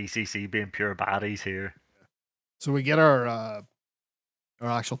 oh, BCC being pure baddies here. So we get our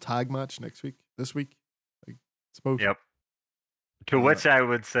actual tag match this week, I suppose. Yep. To which I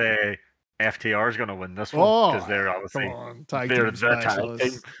would say FTR is going to win this one, because they're obviously they're the tag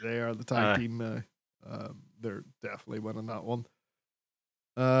team. They are the tag team. They're definitely winning that one.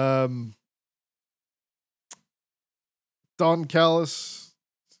 Don Callis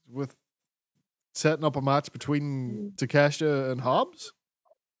with setting up a match between Takeshita and Hobbs.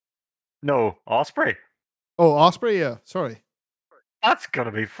 No, Ospreay. Oh, Ospreay, yeah. Sorry. That's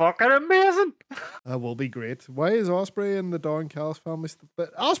gonna be fucking amazing. That will be great. Why is Ospreay in the Don Callis family?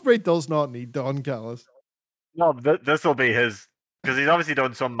 But Ospreay does not need Don Callis. No, this will be his, because he's obviously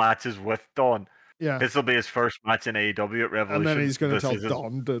done some matches with Don. Yeah. This will be his first match in AEW at Revolution. And then he's going to tell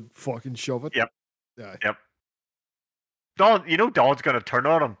Don to fucking shove it. Yep. Yeah. Yep. Don, Don's going to turn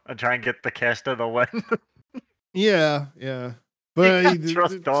on him and try and get Takeshita to win. Yeah. But he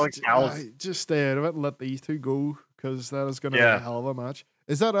trust Don Callis. Just stay out of it and let these two go, because that is going to be a hell of a match.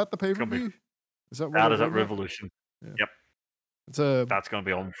 Is that at the pay-per-view? That is at Revolution. Yeah. Yep. That's going to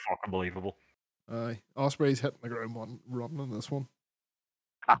be unfucking believable. Ospreay's hitting the ground running in this one.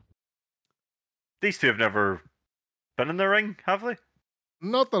 These two have never been in the ring, have they?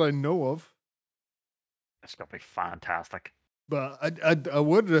 Not that I know of. It's going to be fantastic. But I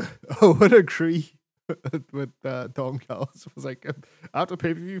would agree with Tom Callis. It was like, after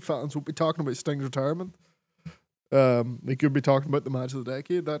pay-per-view, fans won't be talking about Sting's retirement. They could be talking about the match of the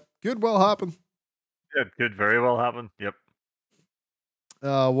decade. That could well happen. Yeah, it could very well happen. Yep.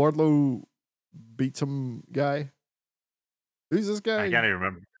 Wardlow beat some guy. Who's this guy? I can't even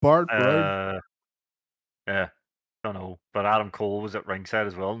remember. Bart Brown. Yeah, don't know. But Adam Cole was at ringside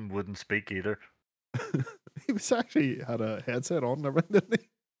as well and wouldn't speak either. He was actually had a headset on and everything, didn't he?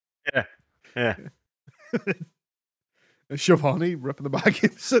 Yeah. And Shivani ripping the back, he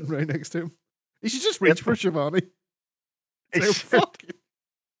was sitting right next to him. You should just reach for Shivani. Say, fuck you.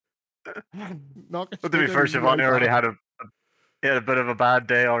 But to be fair, Shivani already had a bit of a bad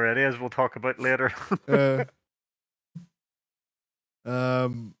day already, as we'll talk about later.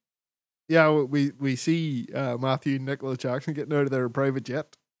 Yeah, we see Matthew and Nicola Jackson getting out of their private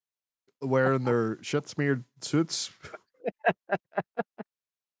jet, wearing their shit smeared suits.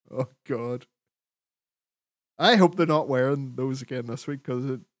 Oh God! I hope they're not wearing those again this week,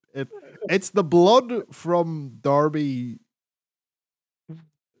 because it's the blood from Darby.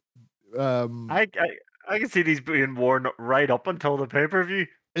 I can see these being worn right up until the pay-per-view.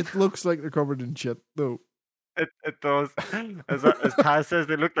 It looks like they're covered in shit, though. It does. As Taz says,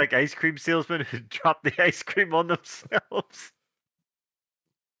 they look like ice cream salesmen who drop the ice cream on themselves.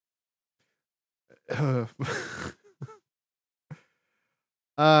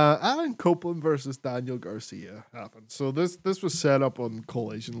 Adam Copeland versus Daniel Garcia happened. So this was set up on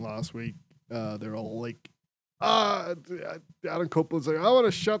Collision last week. They're all like, Adam Copeland's like, I want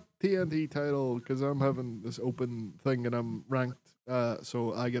to shut TNT title because I'm having this open thing and I'm ranked,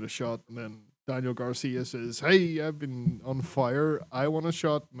 so I get a shot. And then Daniel Garcia says, hey, I've been on fire, I want a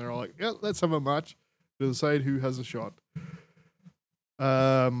shot. And they're all like, yeah, let's have a match to decide who has a shot.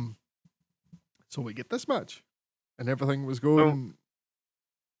 So we get this match, and everything was going.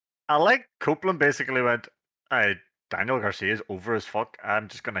 I like Copeland basically went, Daniel Garcia is over as fuck. I'm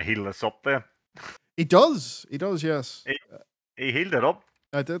just gonna heal this up there. He does, yes. He healed it up.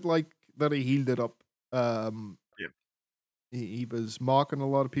 I did like that he healed it up. Yep. He was mocking a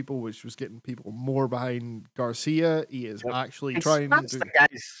lot of people, which was getting people more behind Garcia. He is actually trying to. The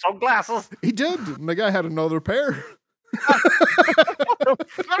guy's sunglasses. He did, and the guy had another pair.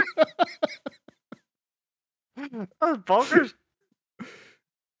 That's bonkers.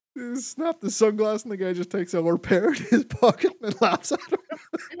 He snapped the sunglasses, and the guy just takes another pair in his pocket and laughs at him.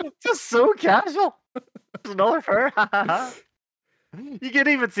 Just so casual. There's another pair. You can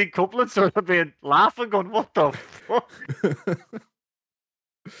even see Copeland sort of being laughing, going, "What the fuck?"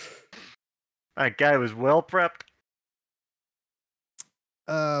 That guy was well prepped.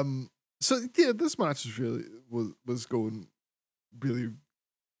 So yeah, this match was going really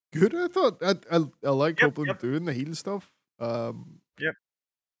good. I thought I like Copeland doing the heel stuff. Yep.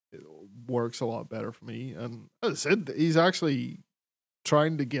 It works a lot better for me. And as I said, he's actually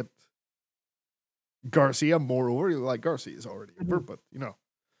trying to get Garcia more over. Like, Garcia is already over, but you know.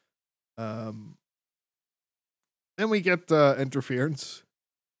 Then we get interference.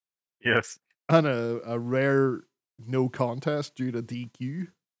 Yes. And a rare no contest due to DQ.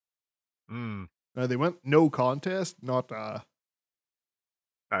 Now they went no contest, not not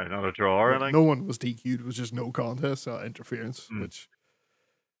a draw or anything. No one was DQ'd. It was just no contest, interference, which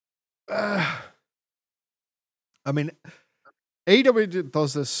I mean, AEW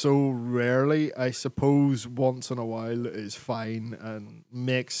does this so rarely. I suppose once in a while is fine and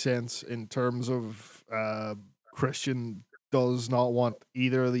makes sense in terms of Christian does not want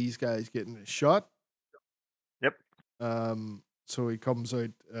either of these guys getting a shot. Yep. So he comes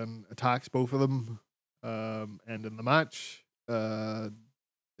out and attacks both of them, ending the match.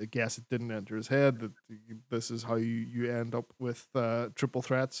 I guess it didn't enter his head that this is how you end up with triple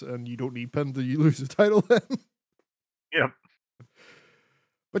threats, and you don't need pin till you lose the title then. Yep.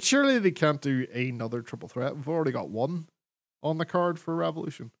 But surely they can't do another triple threat. We've already got one on the card for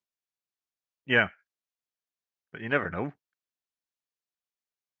Revolution. Yeah. But you never know.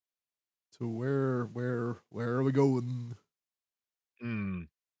 So where are we going?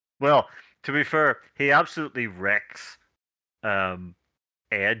 Well, to be fair, he absolutely wrecks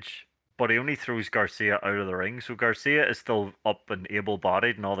Edge, but he only throws Garcia out of the ring. So Garcia is still up and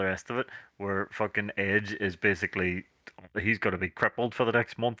able-bodied and all the rest of it, where fucking Edge is basically, he's got to be crippled for the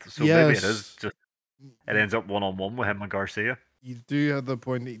next month. So maybe it is just, it ends up one-on-one with him and Garcia. You do have the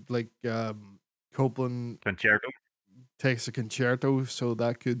point, like Copeland Concerto takes a concerto, so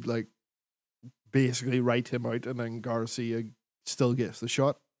that could like basically write him out, and then Garcia still gets the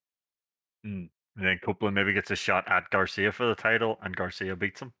shot. And then Copeland maybe gets a shot at Garcia for the title, and Garcia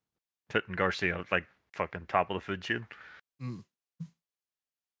beats him, putting Garcia like fucking top of the food chain.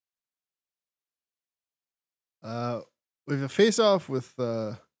 We have a face-off with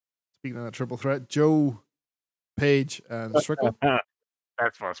speaking of that triple threat, Joe, Page, and Strickland.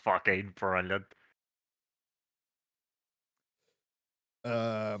 That's what's fucking brilliant.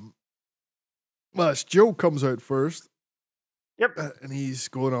 Well, it's Joe comes out first. Yep. And he's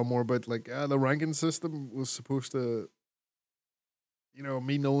going on more about like the ranking system was supposed to,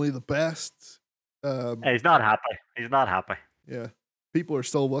 mean only the best. He's not happy. He's not happy. Yeah, people are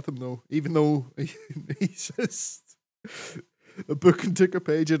still with him though, even though he says the book and took a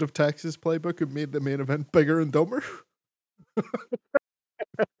page out of Texas playbook and made the main event bigger and dumber.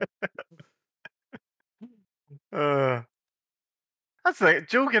 That's like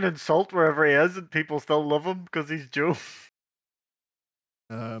Joe can insult wherever he is, and people still love him because he's Joe.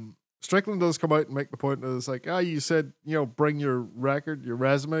 Strickland does come out and make the point that it's like, you said, bring your record, your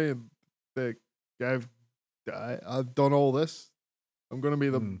resume, and I've done all this. I'm gonna be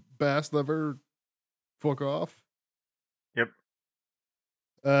the best ever. Fuck off. Yep.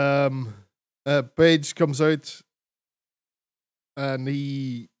 Page comes out, and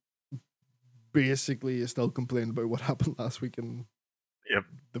he basically is still complaining about what happened last week, and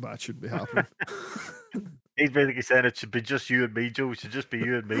the match shouldn't be happening. He's basically saying it should be just you and me, Joe. It should just be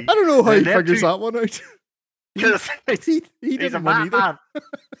you and me. I don't know how he figures that one out. He he's a madman.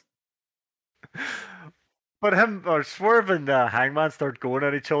 But him or Swerve and Hangman start going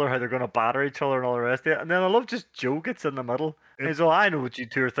at each other, how they're going to batter each other and all the rest of it. And then I love just Joe gets in the middle. And he's I know what you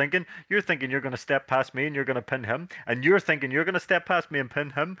two are thinking. You're thinking you're going to step past me and you're going to pin him. And you're thinking you're going to step past me and pin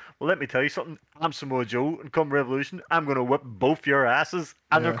him. Well, let me tell you something. I'm Samoa Joe, and come Revolution, I'm going to whip both your asses.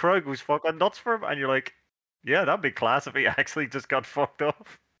 And the crowd goes fucking nuts for him. And you're like, yeah, that'd be class if he actually just got fucked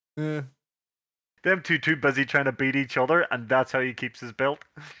off. Yeah. Them two too busy trying to beat each other, and that's how he keeps his belt.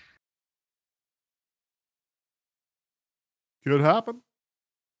 Could happen.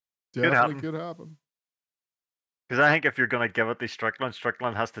 Definitely could happen. Because I think if you're going to give it to Strickland,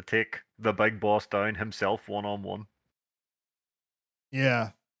 Strickland has to take the big boss down himself one-on-one.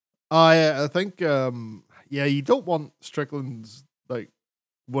 Yeah. I think, you don't want Strickland's, like,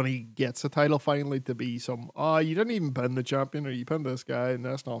 when he gets a title finally to be you didn't even pin the champion, or you pinned this guy, and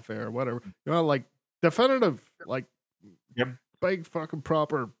that's not fair, whatever. Like, definitive, like, big fucking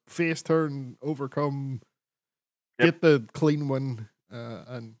proper face turn, overcome, get the clean win,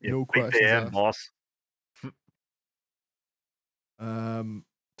 and no questions asked. Boss.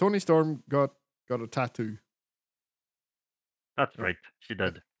 Toni Storm got a tattoo. That's right, she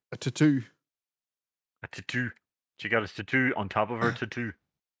did. A tattoo. A tattoo. She got a tattoo on top of her tattoo.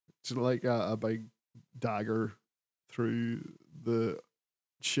 It's like a big dagger through the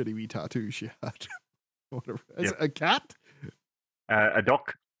shitty wee tattoo she had. Whatever. Is it a cat? A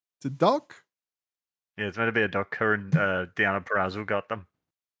duck. It's a duck? Yeah, it's meant to be a duck. Her and Deanna Purrazzo got them.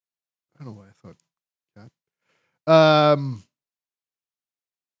 I don't know why I thought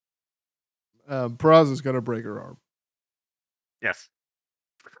cat. Purrazzo's gonna break her arm. Yes.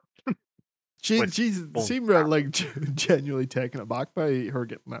 She seemed like genuinely taken aback by her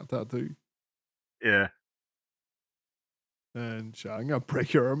getting that tattoo. Yeah. And I'm gonna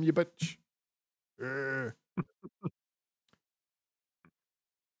break your arm, you bitch.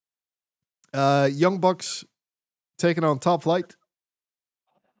 Young Bucks taking on Top Flight.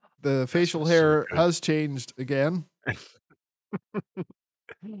 The facial hair has changed again.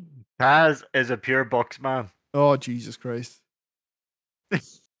 Taz is a pure Bucks man. Oh, Jesus Christ.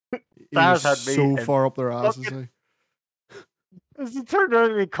 Taz had so far up their asses. As it turned out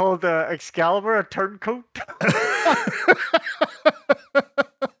to be called Excalibur, a turncoat.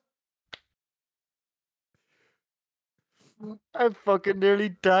 I fucking nearly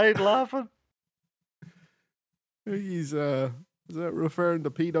died laughing. He's is that referring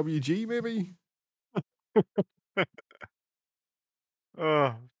to PWG maybe?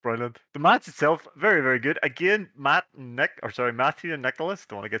 Oh, brilliant. The match itself, very, very good. Again, Matthew and Nicholas,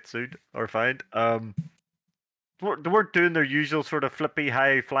 don't want to get sued or fined. They weren't doing their usual sort of flippy,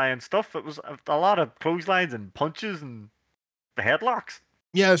 high-flying stuff. It was a lot of clotheslines and punches and the headlocks.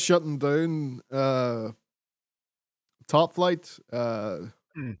 Yeah, shutting down Top Flight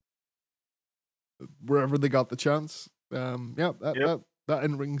wherever they got the chance. That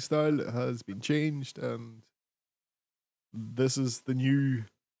in-ring style has been changed, and this is the new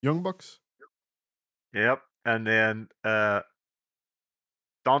Young Bucks. Yep, and then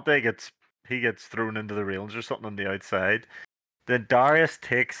Dante gets thrown into the railings or something on the outside. Then Darius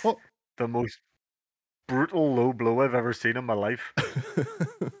takes the most brutal low blow I've ever seen in my life.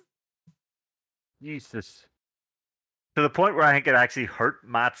 Jesus. To the point where I think it actually hurt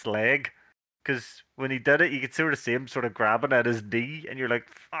Matt's leg. Because when he did it, you could sort of see him sort of grabbing at his knee, and you're like,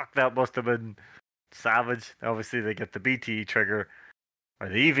 fuck, that must have been savage. Obviously, they get the BTE trigger or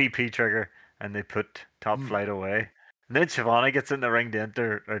the EVP trigger, and they put Top Flight away. And then Shivani gets in the ring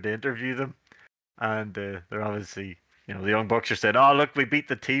to interview them, and they're obviously, the Young Bucks are saying, "Oh, look, we beat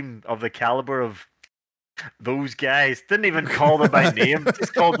the team of the caliber of those guys." Didn't even call them by name,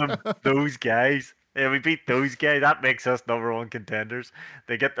 just called them those guys. Yeah, we beat those guys. That makes us #1 contenders.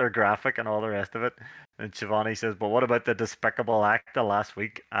 They get their graphic and all the rest of it. And Shivani says, "But what about the despicable act of last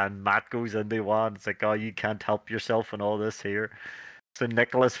week?" And Matt goes into one. It's like, "Oh, you can't help yourself and all this here." So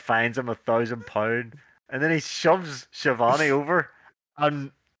Nicholas fines him £1,000, and then he shoves Shivani over.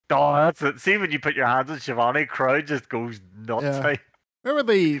 And that's it. See, when you put your hands on Shivani, crowd just goes nuts. Yeah.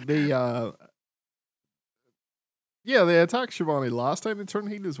 Remember they attacked Shivani last time they turned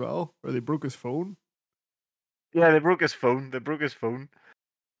heel as well, or they broke his phone. Yeah, they broke his phone.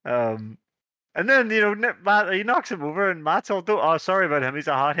 And then, Matt, he knocks him over, and Matt's all, "Oh, sorry about him. He's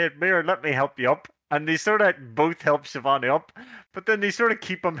a hothead. Mayor, let me help you up." And they sort of both help Shivani up, but then they sort of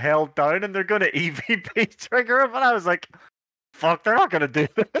keep him held down, and they're going to EVP trigger him. And I was like, fuck, they're not going to do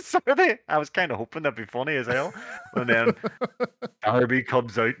this, are they? I was kind of hoping that'd be funny as hell. And then Darby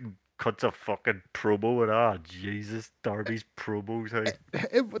comes out and cuts a fucking promo, and Jesus, Darby's promos.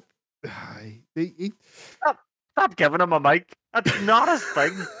 Stop giving him a mic. That's not his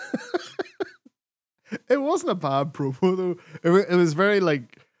thing. It wasn't a bad promo though. It was very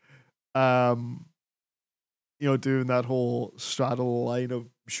like, doing that whole straddle line of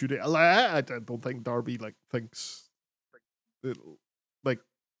shooting. I don't think Darby thinks like.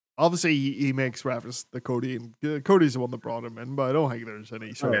 Obviously, he makes reference to Cody, and Cody's the one that brought him in, but I don't think there's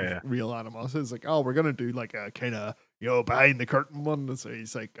any sort of real animosity. It's like, oh, we're gonna do like a kind of behind the curtain one. And so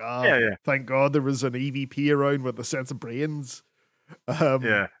he's like, thank God there was an EVP around with a sense of brains.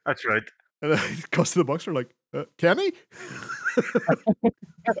 Yeah, that's right. And Custom the Bucks are like, Kenny?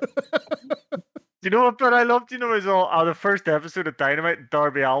 You know what, but I loved, is all the first episode of Dynamite,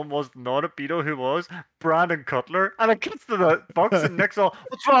 Darby Allin wasn't on it, but who was? Brandon Cutler. And it gets to the Bucks, and Nick's all,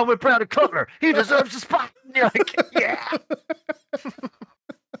 "What's wrong with Brandon Cutler? He deserves a spot." And you're like, yeah.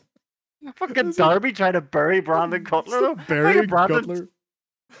 Fucking Darby trying to bury Brandon Cutler, though. Bury Cutler.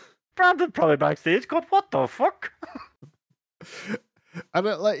 Brandon probably backstage going, "What the fuck?" And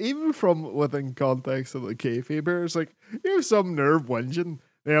even from within context of the kayfabe here, it's like, you have some nerve whinging.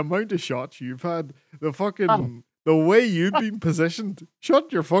 The amount of shots you've had, the way you've been positioned,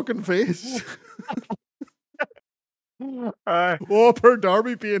 shut your fucking face. Poor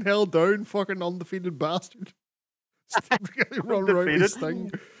Darby being held down, fucking undefeated bastard. Run around this thing.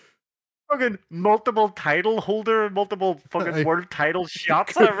 Fucking multiple title holder, multiple fucking world title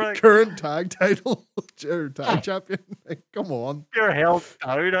shots. Current tag title, tag champion. Come on. You're held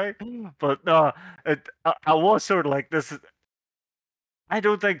down, But no, I was sort of like, this is. I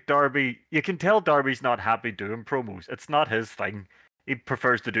don't think Darby. You can tell Darby's not happy doing promos. It's not his thing. He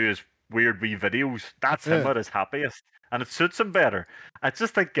prefers to do his weird wee videos. That's him at his happiest, and it suits him better. It's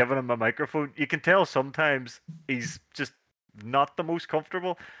just like giving him a microphone. You can tell sometimes he's just not the most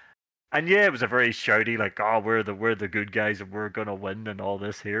comfortable. And yeah, it was a very shouty, like, "Oh, we're the good guys and we're gonna win" and all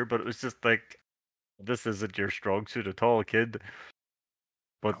this here. But it was just like, this isn't your strong suit at all, kid.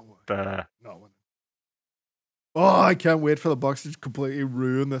 But not winning. Oh, I can't wait for the Bucks to completely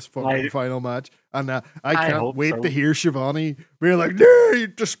ruin this fucking final match. And I can't wait to hear Shivani be like, "No, you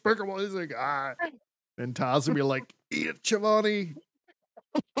despicable." He's like, "Ah." And Taz will be like, "Eat it, Shivani."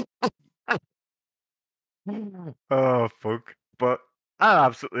 Oh, fuck. But I'm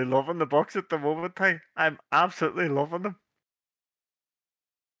absolutely loving the Bucks at the moment, hey. I'm absolutely loving them.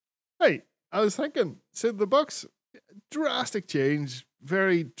 Hey, I was thinking, so the Bucks, drastic change,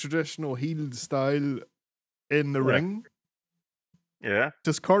 very traditional heel style in the ring. Yeah.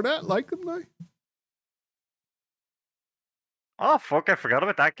 Does Cornette like them now? Oh fuck! I forgot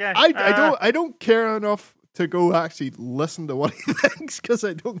about that guy. I don't care enough to go actually listen to what he thinks, because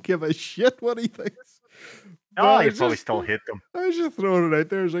I don't give a shit what he thinks. Oh, you probably still hate them. I was just throwing it out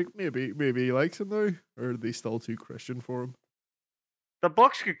there. It's like, maybe he likes him now, or are they still too Christian for him? The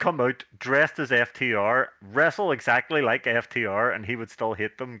Bucks could come out dressed as FTR, wrestle exactly like FTR, and he would still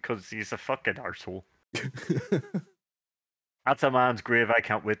hate them because he's a fucking arsehole. That's a man's grave I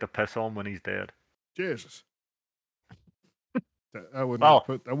can't wait to piss on when he's dead. Jesus. I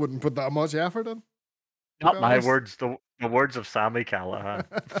wouldn't put that much effort in. Not my words, the words of Sami Callihan.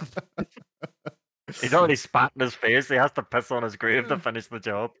 He's already spat in his face. He has to piss on his grave to finish the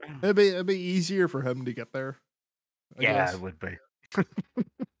job. It'd be easier for him to get there. I guess. It would be.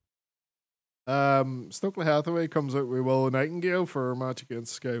 Stokely Hathaway comes out with Willow Nightingale for a match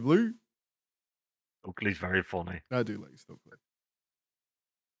against Sky Blue. Stokely's very funny. I do like Stokely.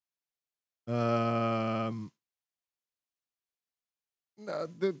 No,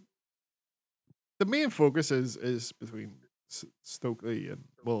 the main focus is between Stokely and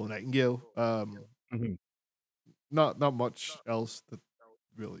Will Nightingale. Mhm. Not much else to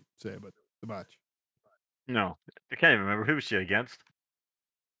really say about the match. No, I can't even remember who was she against.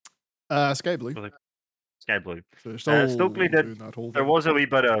 Sky Blue. Was it Sky Blue? So they're still Stokely did. doing that whole There thing. was a wee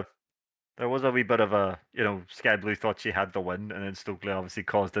bit of. There was a wee bit of a, Sky Blue thought she had the win, and then Stokely obviously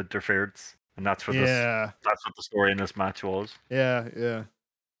caused interference, and that's what this. Yeah, That's what the story in this match was. yeah.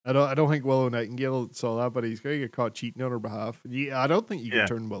 I don't think Willow Nightingale saw that, but he's gonna get caught cheating on her behalf. Yeah, I don't think you can Yeah.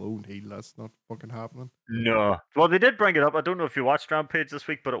 turn Willow heel. That's not fucking happening. No. Well, they did bring it up. I don't know if you watched Rampage this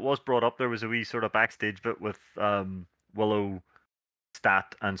week, but it was brought up. There was a wee sort of backstage bit with Willow,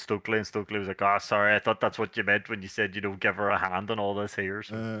 Stat, and Stokely was like, "Oh, sorry, I thought that's what you meant when you said give her a hand on all this here."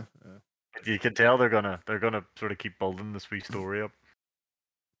 So you can tell they're gonna sort of keep building this wee story up.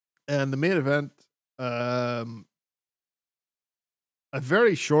 And the main event, a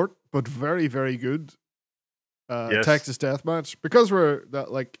very short but very very good Yes. Texas death match, because we're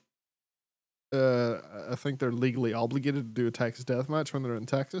that like. I think they're legally obligated to do a Texas death match when they're in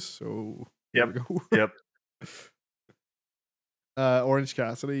Texas. So there we go. Yep. Orange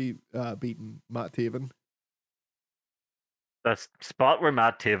Cassidy beating Matt Taven. That spot where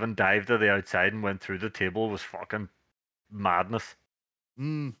Matt Taven dived to the outside and went through the table was fucking madness.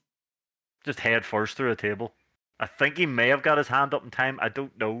 Just head first through a table. I think he may have got his hand up in time. I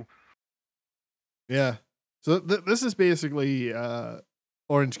don't know. Yeah. So this is basically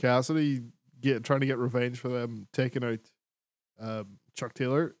Orange Cassidy trying to get revenge for them taking out Chuck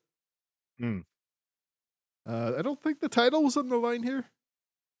Taylor. I don't think the title was on the line here.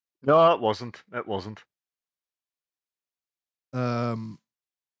 No, it wasn't. It wasn't.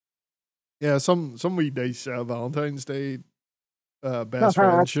 Yeah, some wee nice Valentine's Day best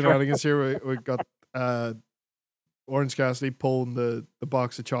friend shenanigans here. We got Orange Cassidy pulling the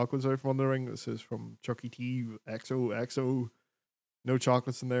box of chocolates out from under the ring. This is from Chuck E. T. XOXO. No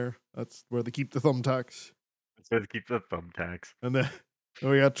chocolates in there. That's where they keep the thumbtacks. That's where they keep the thumbtacks. And then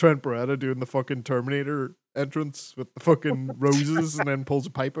we got Trent Beretta doing the fucking Terminator entrance with the fucking roses, and then pulls a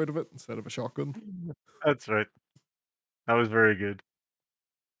pipe out of it instead of a shotgun. That's right. That was very good.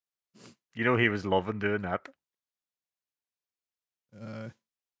 He was loving doing that. But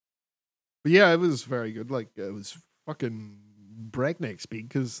yeah, it was very good. Like, it was fucking breakneck speed,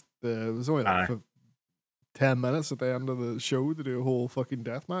 because it was only like 10 minutes at the end of the show to do a whole fucking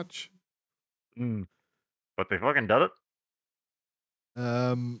death match. But they fucking did it.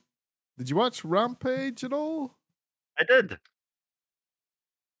 Did you watch Rampage at all? I did.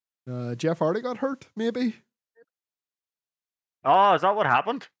 Jeff Hardy got hurt, maybe? Oh, is that what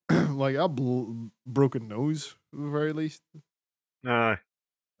happened? Like a broken nose, at the very least. No.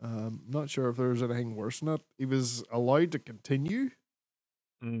 Not sure if there was anything worse than that. He was allowed to continue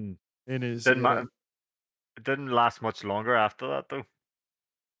in his. It didn't last much longer after that, though.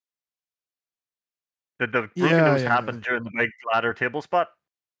 Did the broken nose happen during the big ladder table spot?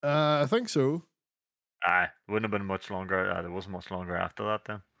 I think so. Wouldn't have been much longer. There wasn't much longer after that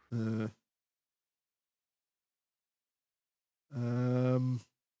then.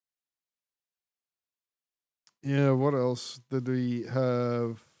 Yeah, what else did we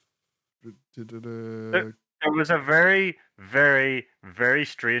have? There was a very, very, very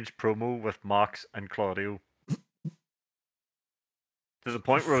strange promo with Mox and Claudio. To the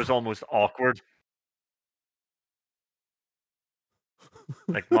point where it was almost awkward.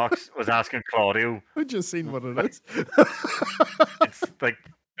 Like, Mox was asking Claudio. I just seen what it is. It's like,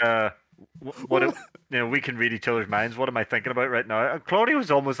 we can read each other's minds. What am I thinking about right now? And Claudio's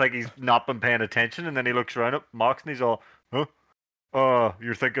almost like he's not been paying attention, and then he looks around at Mox and he's all, huh? Oh,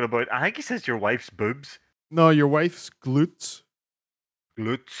 you're thinking about, I think he says your wife's boobs. No, your wife's glutes.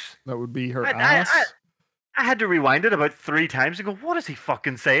 Glutes? That would be her ass. I had to rewind it about 3 times and go, what is he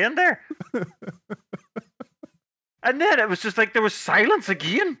fucking saying there? And then it was just like there was silence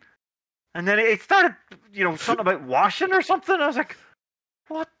again. And then it started, something about washing or something. I was like,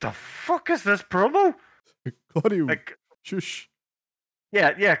 what the fuck is this promo? Claudio, shush.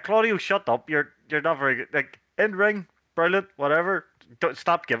 Yeah, Claudio, shut up. You're not very good. Like, in ring, brilliant, whatever. Don't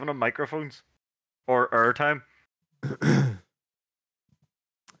stop giving them microphones or airtime.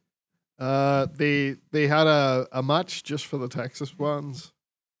 They had a match just for the Texas ones.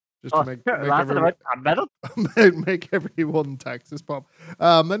 Just to make about a minute. Make everyone Texas pop.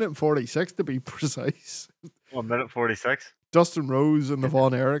 Minute 46 to be precise. 1:46. Dustin Rose and the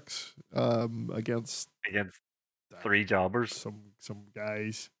Von Erichs against 3 jobbers. Some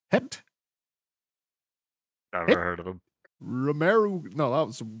guys. Hit. Never heard of them. Romero. No, that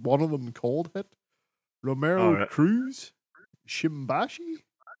was one of them called hit. Romero Alright. Cruz, Shimbashi.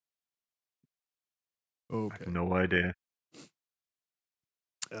 I Okay. have no idea.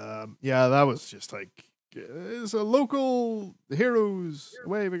 Yeah, that was just like it's a local heroes.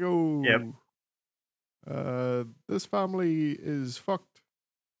 Away we go. Yep. This family is fucked.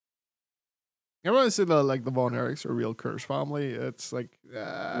 You want to say that like the Von Erichs are a real curse family? It's like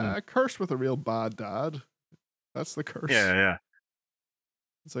a curse with a real bad dad. That's the curse. Yeah.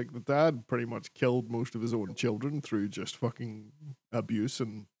 It's like the dad pretty much killed most of his own children through just fucking abuse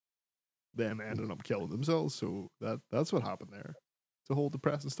and them ending up killing themselves. So that's what happened there. It's a whole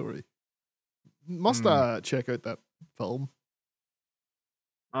depressing story. Must check out that film.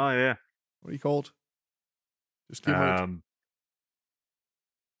 Oh yeah. What do you call it? Just came out.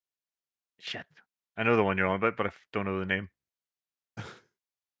 Shit. I know the one you're on about, but I don't know the name.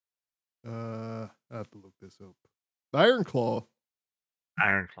 I have to look this up. The Iron Claw.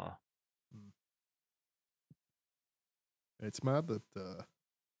 Iron Claw. It's mad that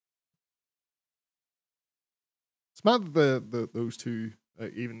it's mad that those two,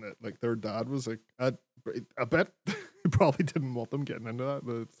 even that like their dad was like, I bet he probably didn't want them getting into that,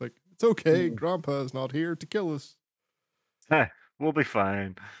 but it's like it's okay. Grandpa's not here to kill us. We'll be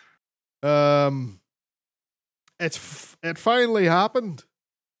fine. It finally happened.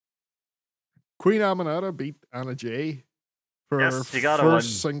 Queen Aminata beat Anna Jay for her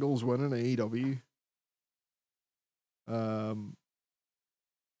first singles win in AEW.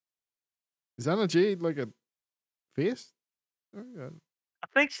 Is Anna Jay like a face? Oh, yeah. I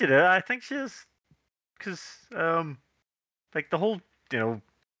think she did. I think she is, because like the whole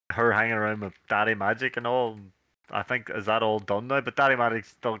her hanging around with Daddy Magic and all. I think is that all done now? But Daddy Magic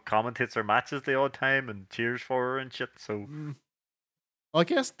still commentates her matches the odd time and cheers for her and shit. So I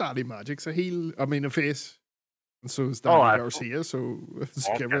guess Daddy Magic's a heel. I mean a face, and so is Daddy Garcia. So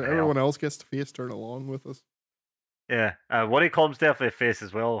everyone else gets to face turn along with us. Yeah, what he calls definitely a face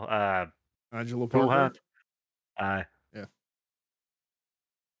as well. Angelo Parker. Yeah.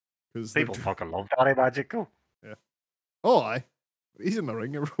 Because people fucking love Daddy Magic. Go. Yeah. Oh, he's in the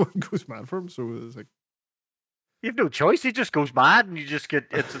ring. Everyone goes mad for him. So it's like you have no choice. He just goes mad, and you just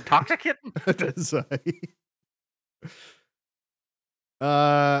it's intoxicating. It is.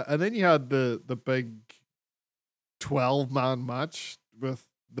 And then you had the big 12-man match with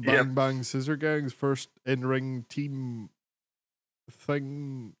the Bang Bang Scissor Gang's first in-ring team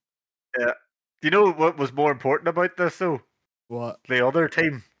thing. Yeah. Do you know what was more important about this though? What? The other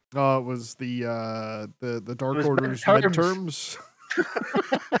team. Oh, it was the Dark Order's midterms.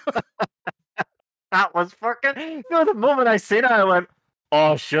 That was fucking. The moment I seen it, I went,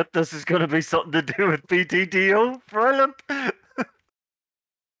 "Oh shit! This is gonna be something to do with BTTO." Brilliant.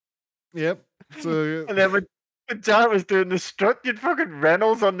 Yep. So and then when John was doing the strut, you'd fucking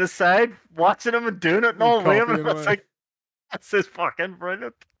Reynolds on the side watching him and doing it and all way. I was like, "This is fucking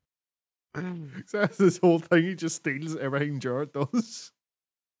brilliant." That's this whole thing. He just steals everything Jarrett does.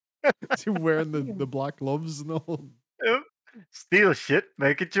 Is he wearing the black gloves and all? Yep. Steal shit,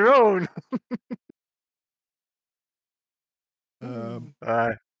 make it your own.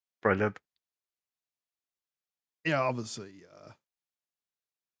 Brilliant. Yeah, obviously.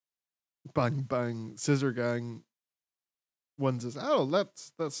 Bang Bang Scissor Gang wins us. Oh,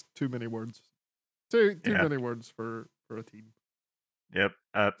 that's too many words. Too many words for a team. Yep.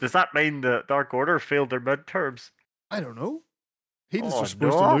 Does that mean the Dark Order failed their midterms? I don't know. Heels are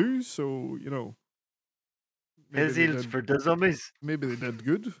supposed to lose, so his heels for Dizummies. Maybe they did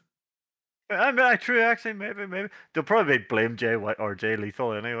good. I mean, true. Actually, maybe they'll probably blame Jay White or Jay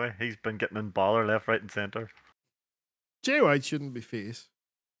Lethal anyway. He's been getting in baller left, right, and center. Jay White shouldn't be face.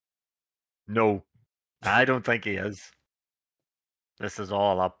 No, I don't think he is. This is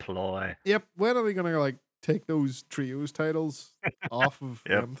all a ploy. Yep. When are they gonna take those trios titles off of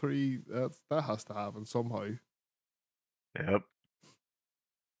them three? That has to happen somehow. Yep.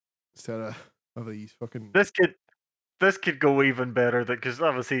 Instead of these fucking. This could go even better because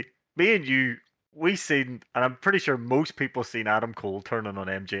obviously me and you, we seen, and I'm pretty sure most people seen Adam Cole turning on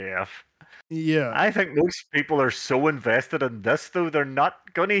MJF. Yeah. I think most people are so invested in this though, they're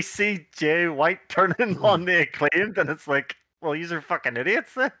not gonna see Jay White turning on the Acclaimed, and it's like, well, these are fucking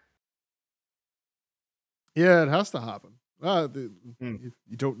idiots. Yeah, it has to happen. You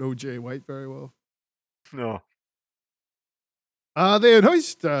don't know Jay White very well. No. They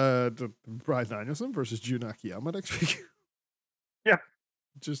announced Bryan Danielson versus Jun Akiyama next week. Yeah.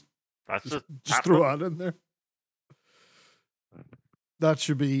 Just throw that in there. That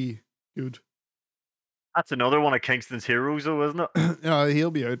should be good. That's another one of Kingston's heroes, though, isn't it? Yeah,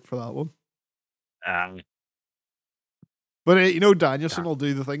 he'll be out for that one. But Danielson will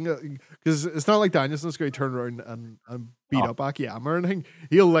do the thing because it's not like Danielson's going to turn around and beat up Akiyama or anything.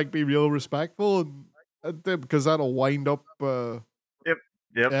 He'll like be real respectful and because that'll wind up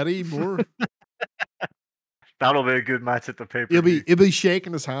Yep. Eddie more. That'll be a good match at the paper. He'll be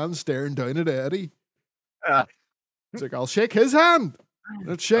shaking his hand, staring down at Eddie. It's like, I'll shake his hand.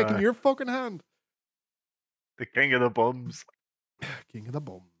 Not shaking your fucking hand. The king of the bums. King of the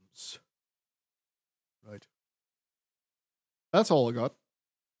bums. Right. That's all I got.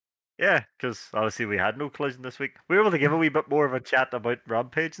 Yeah, because obviously we had no collision this week. We were able to give a wee bit more of a chat about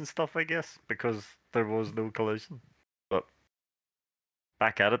Rampage and stuff, I guess, because there was no collision. But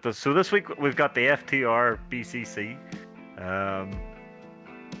back at it. So this week we've got the FTR BCC.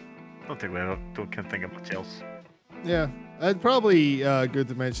 Can't think of much else. Yeah, it's probably good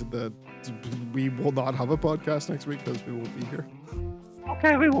to mention that we will not have a podcast next week because we won't be here.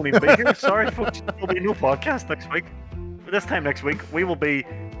 Okay, we won't even be here. Sorry, folks. There will be no podcast next week. This time next week, we will be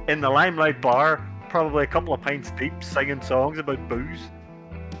in the Limelight Bar, probably a couple of pints deep, singing songs about booze.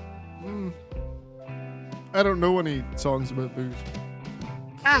 I don't know any songs about booze.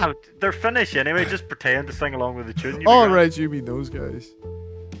 They're Finnish anyway. Just pretend to sing along with the tune. Right, you mean those guys.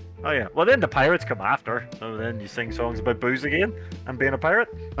 Oh yeah, well then the pirates come after, so then you sing songs about booze again and being a pirate.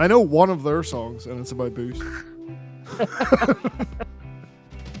 I know one of their songs, and it's about booze.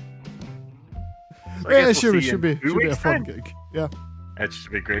 It should be a fun gig. Yeah. It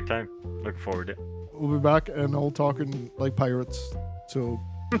should be a great time. Look forward to it. We'll be back and all talking like pirates. So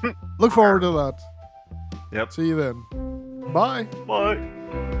look forward to that. Yep. See you then. Bye. Bye.